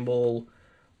gamble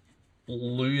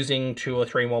losing 2 or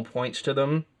 3 more points to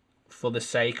them for the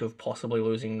sake of possibly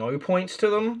losing no points to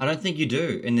them? I don't think you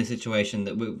do in this situation.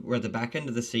 That we're at the back end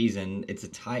of the season. It's a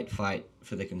tight fight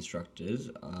for the constructors.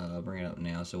 I'll bring it up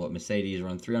now. So Mercedes are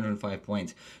on 305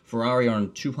 points. Ferrari are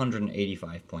on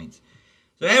 285 points.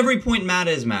 So every point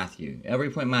matters, Matthew.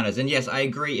 Every point matters. And yes, I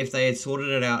agree. If they had sorted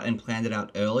it out and planned it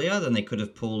out earlier, then they could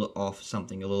have pulled off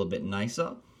something a little bit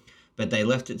nicer. But they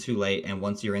left it too late. And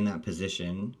once you're in that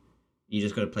position, you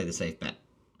just got to play the safe bet,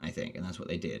 I think. And that's what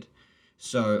they did.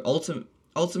 So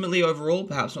ultimately, overall,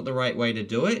 perhaps not the right way to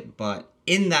do it, but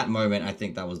in that moment, I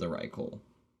think that was the right call.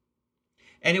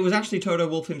 And it was actually Toto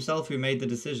Wolff himself who made the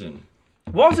decision.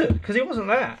 Was it? Because he wasn't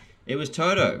there. It was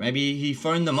Toto. Maybe he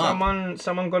phoned them up.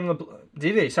 Someone got on the...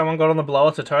 Did he? Someone got on the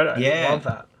blower to Toto. Yeah. Love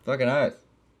that. Fucking oath.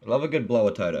 Love a good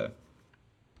blower Toto.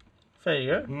 There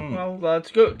you go. Well, that's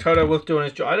good. Toto was doing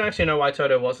his job. I don't actually know why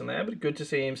Toto wasn't there, but good to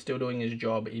see him still doing his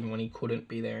job even when he couldn't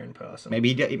be there in person.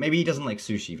 Maybe he doesn't like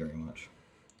sushi very much.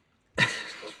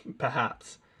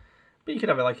 Perhaps. But you could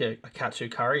have like a katsu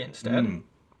curry instead.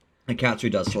 A katsu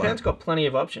does slap. Japan's got plenty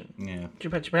of options. Yeah.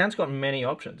 Japan's got many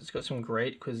options. It's got some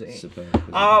great cuisine. Superb.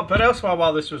 But elsewhere,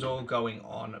 while this was all going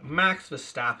on, Max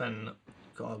Verstappen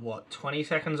got, 20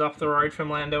 seconds off the road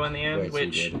from Lando in the end,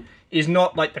 which is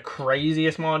not like the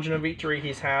craziest margin of victory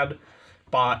he's had,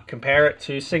 but compare it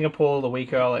to Singapore the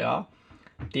week earlier,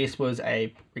 this was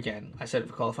again, I said it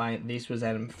for qualifying, this was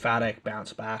an emphatic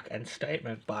bounce back and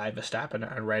statement by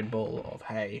Verstappen and Red Bull of,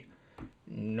 hey,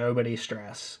 nobody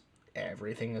stress,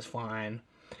 everything is fine.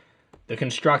 The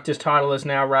Constructors' title is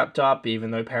now wrapped up,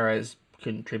 even though Perez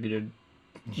contributed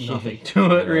nothing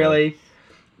to it, really.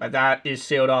 But that is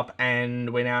sealed up,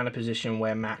 and we're now in a position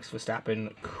where Max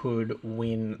Verstappen could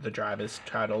win the Drivers'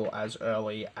 title as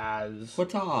early as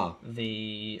Qatar.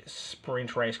 The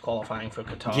sprint race qualifying for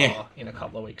Qatar in a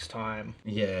couple of weeks' time.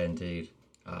 Yeah, indeed.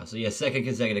 Second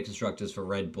consecutive Constructors for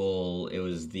Red Bull. It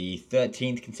was the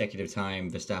 13th consecutive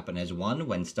time Verstappen has won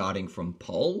when starting from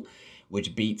pole,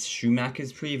 which beats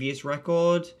Schumacher's previous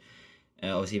record.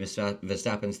 Obviously,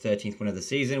 Verstappen's 13th win of the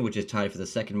season, which is tied for the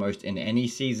second most in any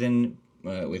season,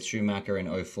 with Schumacher in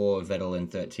 04, Vettel in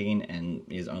 13, and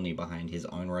is only behind his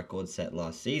own record set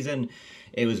last season.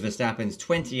 It was Verstappen's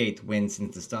 28th win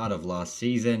since the start of last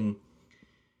season.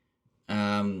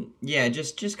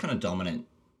 Just kind of dominant.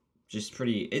 Just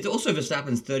pretty... It's also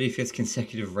Verstappen's 35th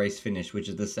consecutive race finish, which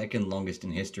is the second longest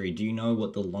in history. Do you know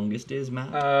what the longest is,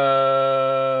 Matt?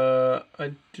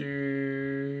 I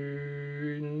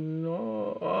do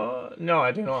not. No,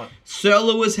 I do not. Sir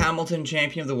Lewis Hamilton,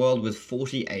 champion of the world, with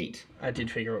 48. I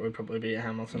did figure it would probably be a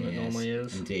Hamilton. It normally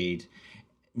is. Indeed.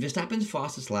 Verstappen's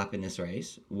fastest lap in this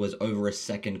race was over a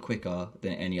second quicker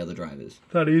than any other drivers.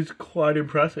 That is quite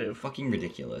impressive. Fucking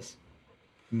ridiculous.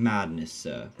 Madness,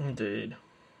 sir. Indeed.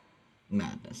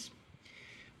 Madness.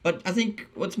 But I think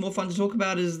what's more fun to talk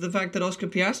about is the fact that Oscar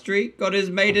Piastri got his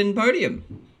maiden podium.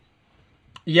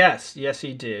 Yes,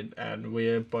 he did, and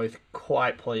we're both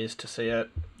quite pleased to see it.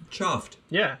 Chuffed.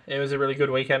 Yeah, it was a really good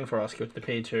weekend for Oscar with the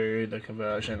P2, the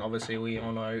conversion. Obviously, we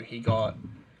all know he got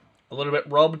a little bit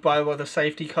robbed by the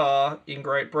safety car in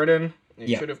Great Britain. It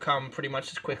should have come pretty much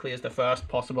as quickly as the first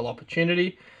possible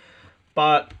opportunity.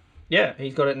 But yeah,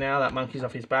 he's got it now. That monkey's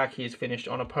off his back. He's finished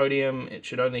on a podium. It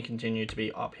should only continue to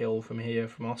be uphill from here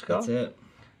from Oscar. That's it.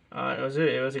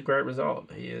 It was a great result.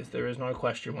 There is no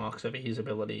question marks over his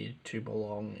ability to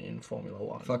belong in Formula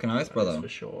One. Fucking oath, brother. For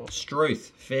sure.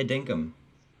 Struth. Fair dinkum.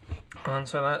 And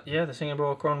so the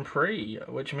Singapore Grand Prix,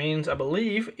 which means I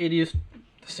believe it is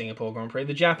the Singapore Grand Prix,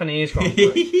 the Japanese Grand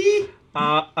Prix.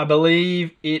 I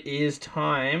believe it is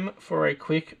time for a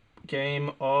quick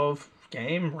game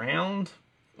round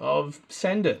of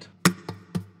Send It.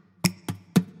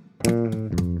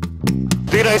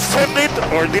 Did I send it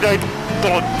or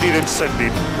didn't send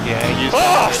it? Yeah, you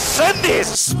send it!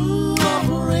 Smooth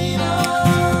operator.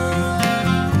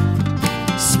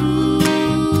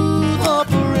 Smooth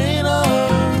operator.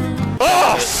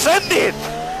 Send it!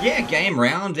 Yeah, game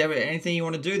round. Anything you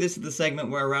want to do? This is the segment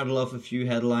where I rattle off a few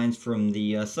headlines from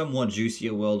the somewhat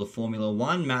juicier world of Formula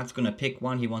One. Matt's going to pick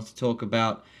one he wants to talk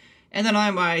about, and then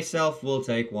I myself will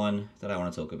take one that I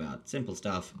want to talk about. Simple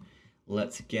stuff.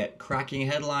 Let's get cracking.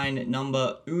 Headline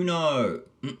number uno.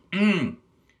 It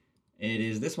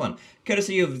is this one.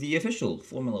 Courtesy of the official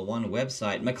Formula One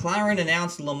website, McLaren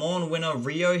announced Le Mans winner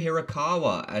Ryo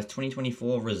Hirakawa as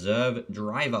 2024 reserve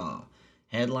driver.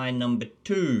 Headline number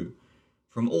two.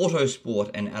 From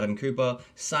Autosport and Adam Cooper,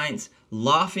 Sainz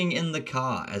laughing in the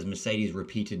car as Mercedes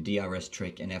repeated DRS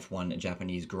trick in F1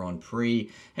 Japanese Grand Prix.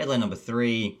 Headline number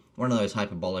three, one of those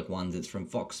hyperbolic ones, it's from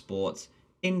Fox Sports.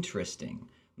 Interesting.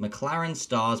 McLaren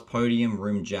stars podium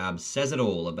room jab says it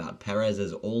all about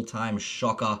Perez's all-time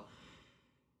shocker.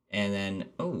 And then,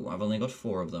 I've only got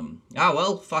 4 of them.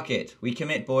 Well, fuck it. We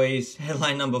commit, boys.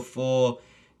 Headline number 4.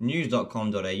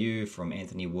 News.com.au from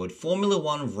Anthony Wood. Formula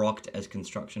One rocked as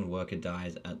construction worker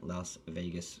dies at Las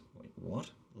Vegas. Wait,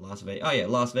 what? Las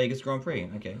Vegas Grand Prix.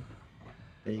 Okay.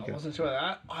 There you go. I wasn't sure of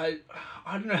that. I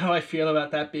don't know how I feel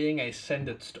about that being a Send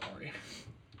It story.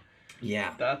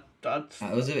 Yeah.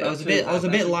 I was a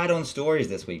bit light on stories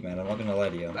this week, man. I'm not gonna lie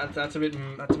to you. That's a bit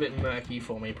murky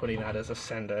for me, putting that as a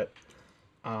Send It.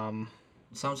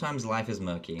 Sometimes life is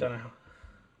murky. Don't know.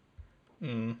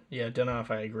 Don't know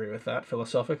if I agree with that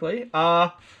philosophically.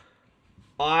 I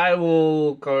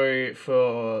will go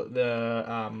for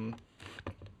the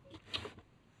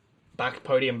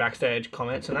podium backstage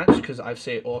comments and that, just because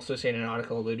I've also seen an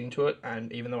article alluding to it,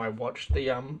 and even though I watched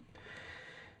the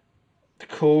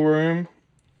cool room,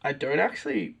 I don't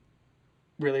actually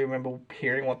really remember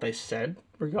hearing what they said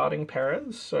regarding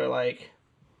Perez. So like,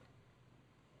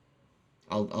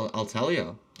 I'll tell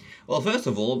you. Well, first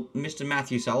of all, Mr.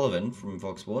 Matthew Sullivan from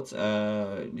Fox Sports,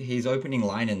 his opening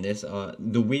line in this,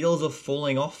 the wheels are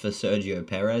falling off for Sergio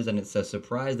Perez, and it's a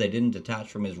surprise they didn't detach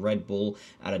from his Red Bull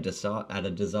at a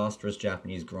disastrous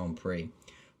Japanese Grand Prix.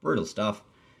 Brutal stuff.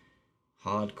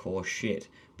 Hardcore shit.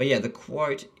 But yeah, the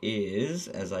quote is,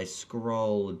 as I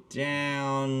scroll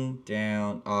down,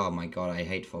 oh my god, I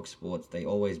hate Fox Sports. They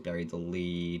always bury the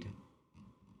lead.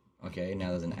 Okay, now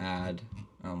there's an ad.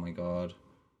 Oh my god.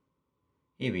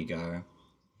 Here we go.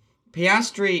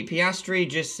 Piastri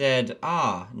just said,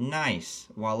 nice,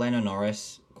 while Lando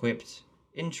Norris quipped,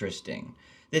 interesting.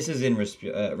 This is in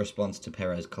response to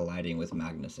Perez colliding with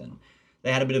Magnussen.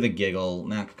 They had a bit of a giggle.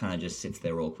 Mac kind of just sits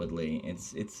there awkwardly.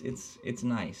 It's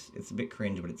nice. It's a bit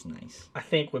cringe, but it's nice. I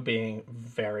think we're being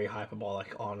very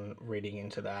hyperbolic on reading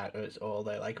into that, or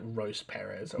they like roast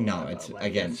Perez. Or no, whatever. it's like,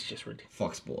 again it's just ridiculous.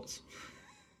 Fox Sports.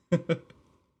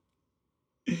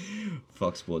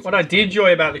 Fox Sports. What I did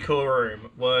enjoy about the cool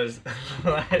room was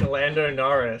Lando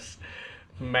Norris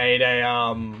made a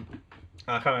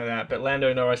I can't remember that, but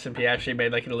Lando Norris and Piastri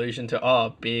made like an allusion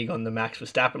to being on the Max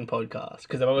Verstappen podcast,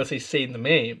 because they've obviously seen the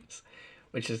memes,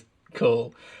 which is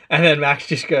cool. And then Max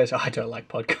just goes, I don't like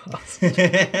podcasts.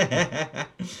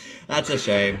 That's a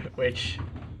shame. Which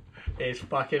is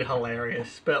fucking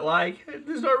hilarious. But like,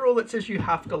 there's no rule that says you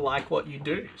have to like what you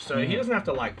do. So he doesn't have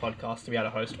to like podcasts to be able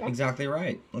to host one. Exactly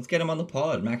right. Let's get him on the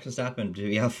pod. Max Verstappen to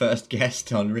be our first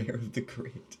guest on Rear of the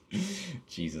Grid.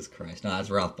 Jesus Christ. No, that's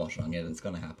Ralph Boschung. Yeah, that's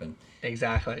going to happen.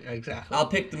 Exactly. I'll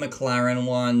pick the McLaren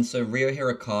one. So Ryo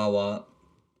Hirakawa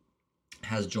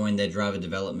has joined their driver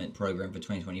development program for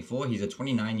 2024. He's a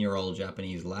 29-year-old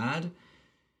Japanese lad.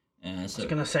 I was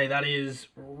going to say, that is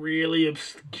really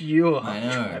obscure. I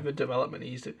know. Driver development.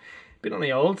 He's a bit on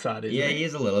the old side, isn't he? Yeah, he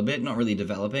is a little bit. Not really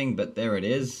developing, but there it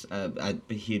is.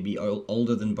 He'd be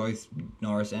older than both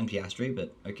Norris and Piastri,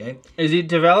 but okay. Is he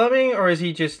developing, or is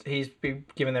he just, he's been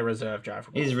given their reserve driver?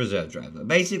 He's a reserve driver.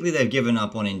 Basically, they've given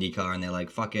up on IndyCar, and they're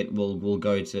like, fuck it, we'll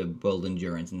go to World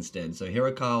Endurance instead. So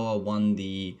Hirakawa won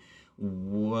the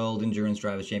World Endurance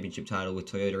Drivers' Championship title with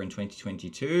Toyota in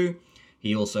 2022.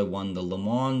 He also won the Le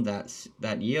Mans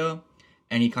that year,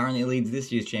 and he currently leads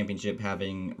this year's championship,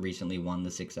 having recently won the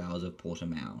 6 Hours of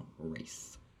Portimao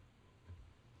race.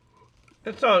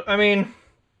 It's not, I mean,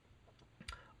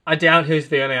 I doubt he's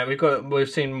the only. We've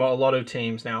seen a lot of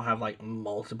teams now have like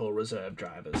multiple reserve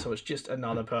drivers, so it's just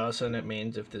another person. It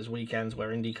means if there's weekends where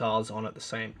IndyCar's on at the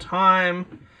same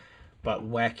time, but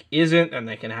WEC isn't, and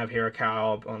they can have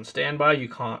Hirakawa on standby, you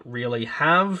can't really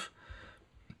have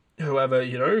whoever,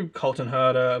 Colton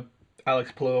Herta,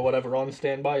 Alex Palou, or whatever on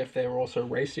standby if they're also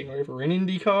racing over in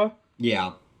IndyCar.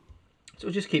 Yeah. So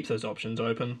it just keeps those options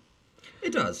open.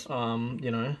 It does.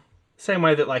 Same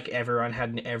way that like everyone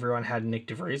had Nick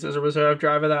DeVries as a reserve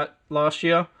driver that last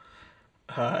year,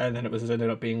 and then it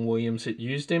ended up being Williams that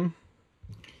used him.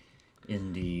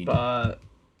 Indeed. But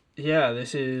yeah,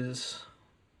 this is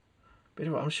a bit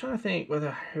of. I'm just trying to think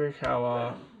whether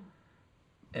Hirakawa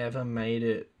ever made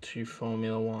it to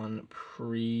Formula One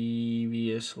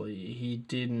previously. He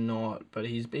did not, but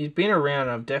he's been around.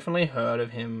 I've definitely heard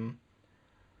of him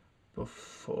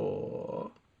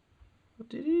before.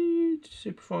 Did he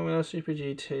Super Formula, Super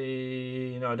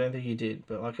GT? No, I don't think he did.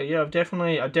 But like, yeah, I've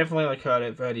definitely like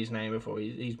heard his name before.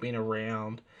 He's been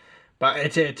around, but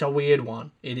it's a weird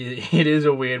one. It is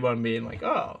a weird one being like,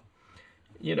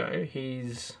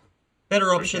 he's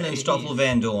better option than Stoffel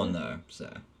Van Dorn though.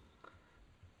 So.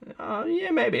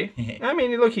 Yeah, maybe. I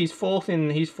mean, look, he's fourth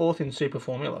in Super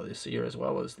Formula this year as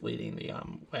well as leading the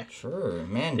WEC. Sure,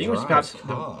 man drives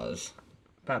cars.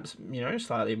 Perhaps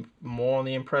slightly more on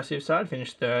the impressive side.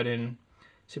 Finished third in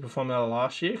Super Formula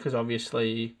last year because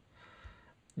obviously,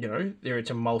 it's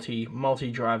a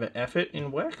multi-driver effort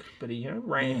in WEC. But he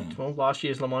reigned last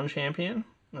year's Le Mans champion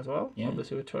as well. Yeah.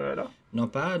 Obviously with Toyota.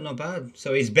 Not bad.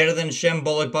 So he's better than Shem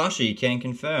Bolak-Bashi. Can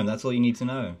confirm. That's all you need to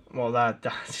know. Well,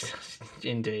 that's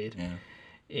indeed. Yeah.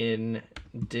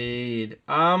 Indeed.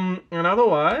 And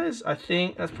otherwise, I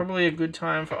think that's probably a good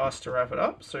time for us to wrap it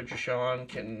up, so Jashawn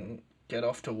can get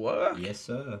off to work. Yes,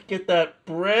 sir. Get that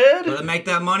bread. Gotta make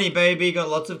that money, baby. Got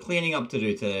lots of cleaning up to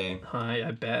do today.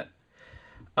 I bet.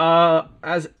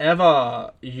 As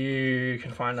ever, you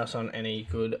can find us on any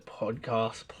good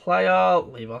podcast player.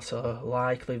 Leave us a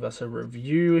like, leave us a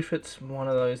review if it's one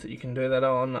of those that you can do that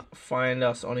on. Find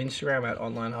us on Instagram at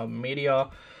Online Hub Media.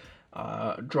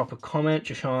 drop a comment.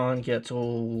 Jashan gets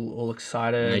all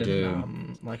excited. I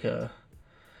do.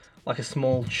 Like a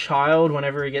small child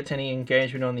whenever he gets any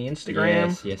engagement on the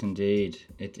Instagram. Yes, indeed.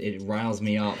 It riles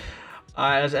me up.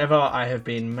 As ever, I have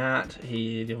been Matt.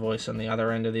 The voice on the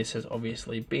other end of this has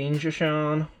obviously been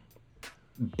Jashan.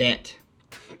 Bet.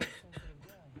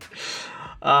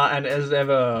 And as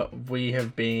ever, we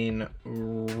have been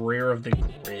rear of the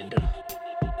grid.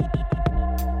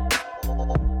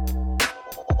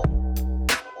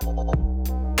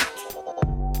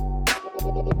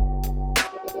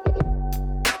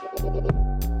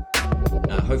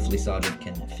 Hopefully Sergeant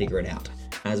can figure it out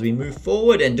as we move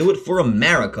forward and do it for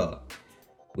America.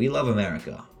 We love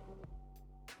America.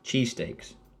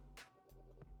 Cheesesteaks.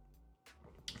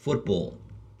 Football.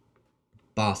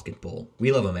 Basketball.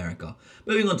 We love America.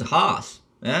 Moving on to Haas.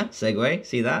 Yeah, segue.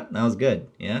 See that? That was good.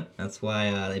 Yeah, that's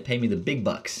why they pay me the big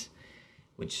bucks.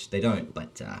 Which they don't,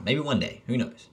 but maybe one day. Who knows?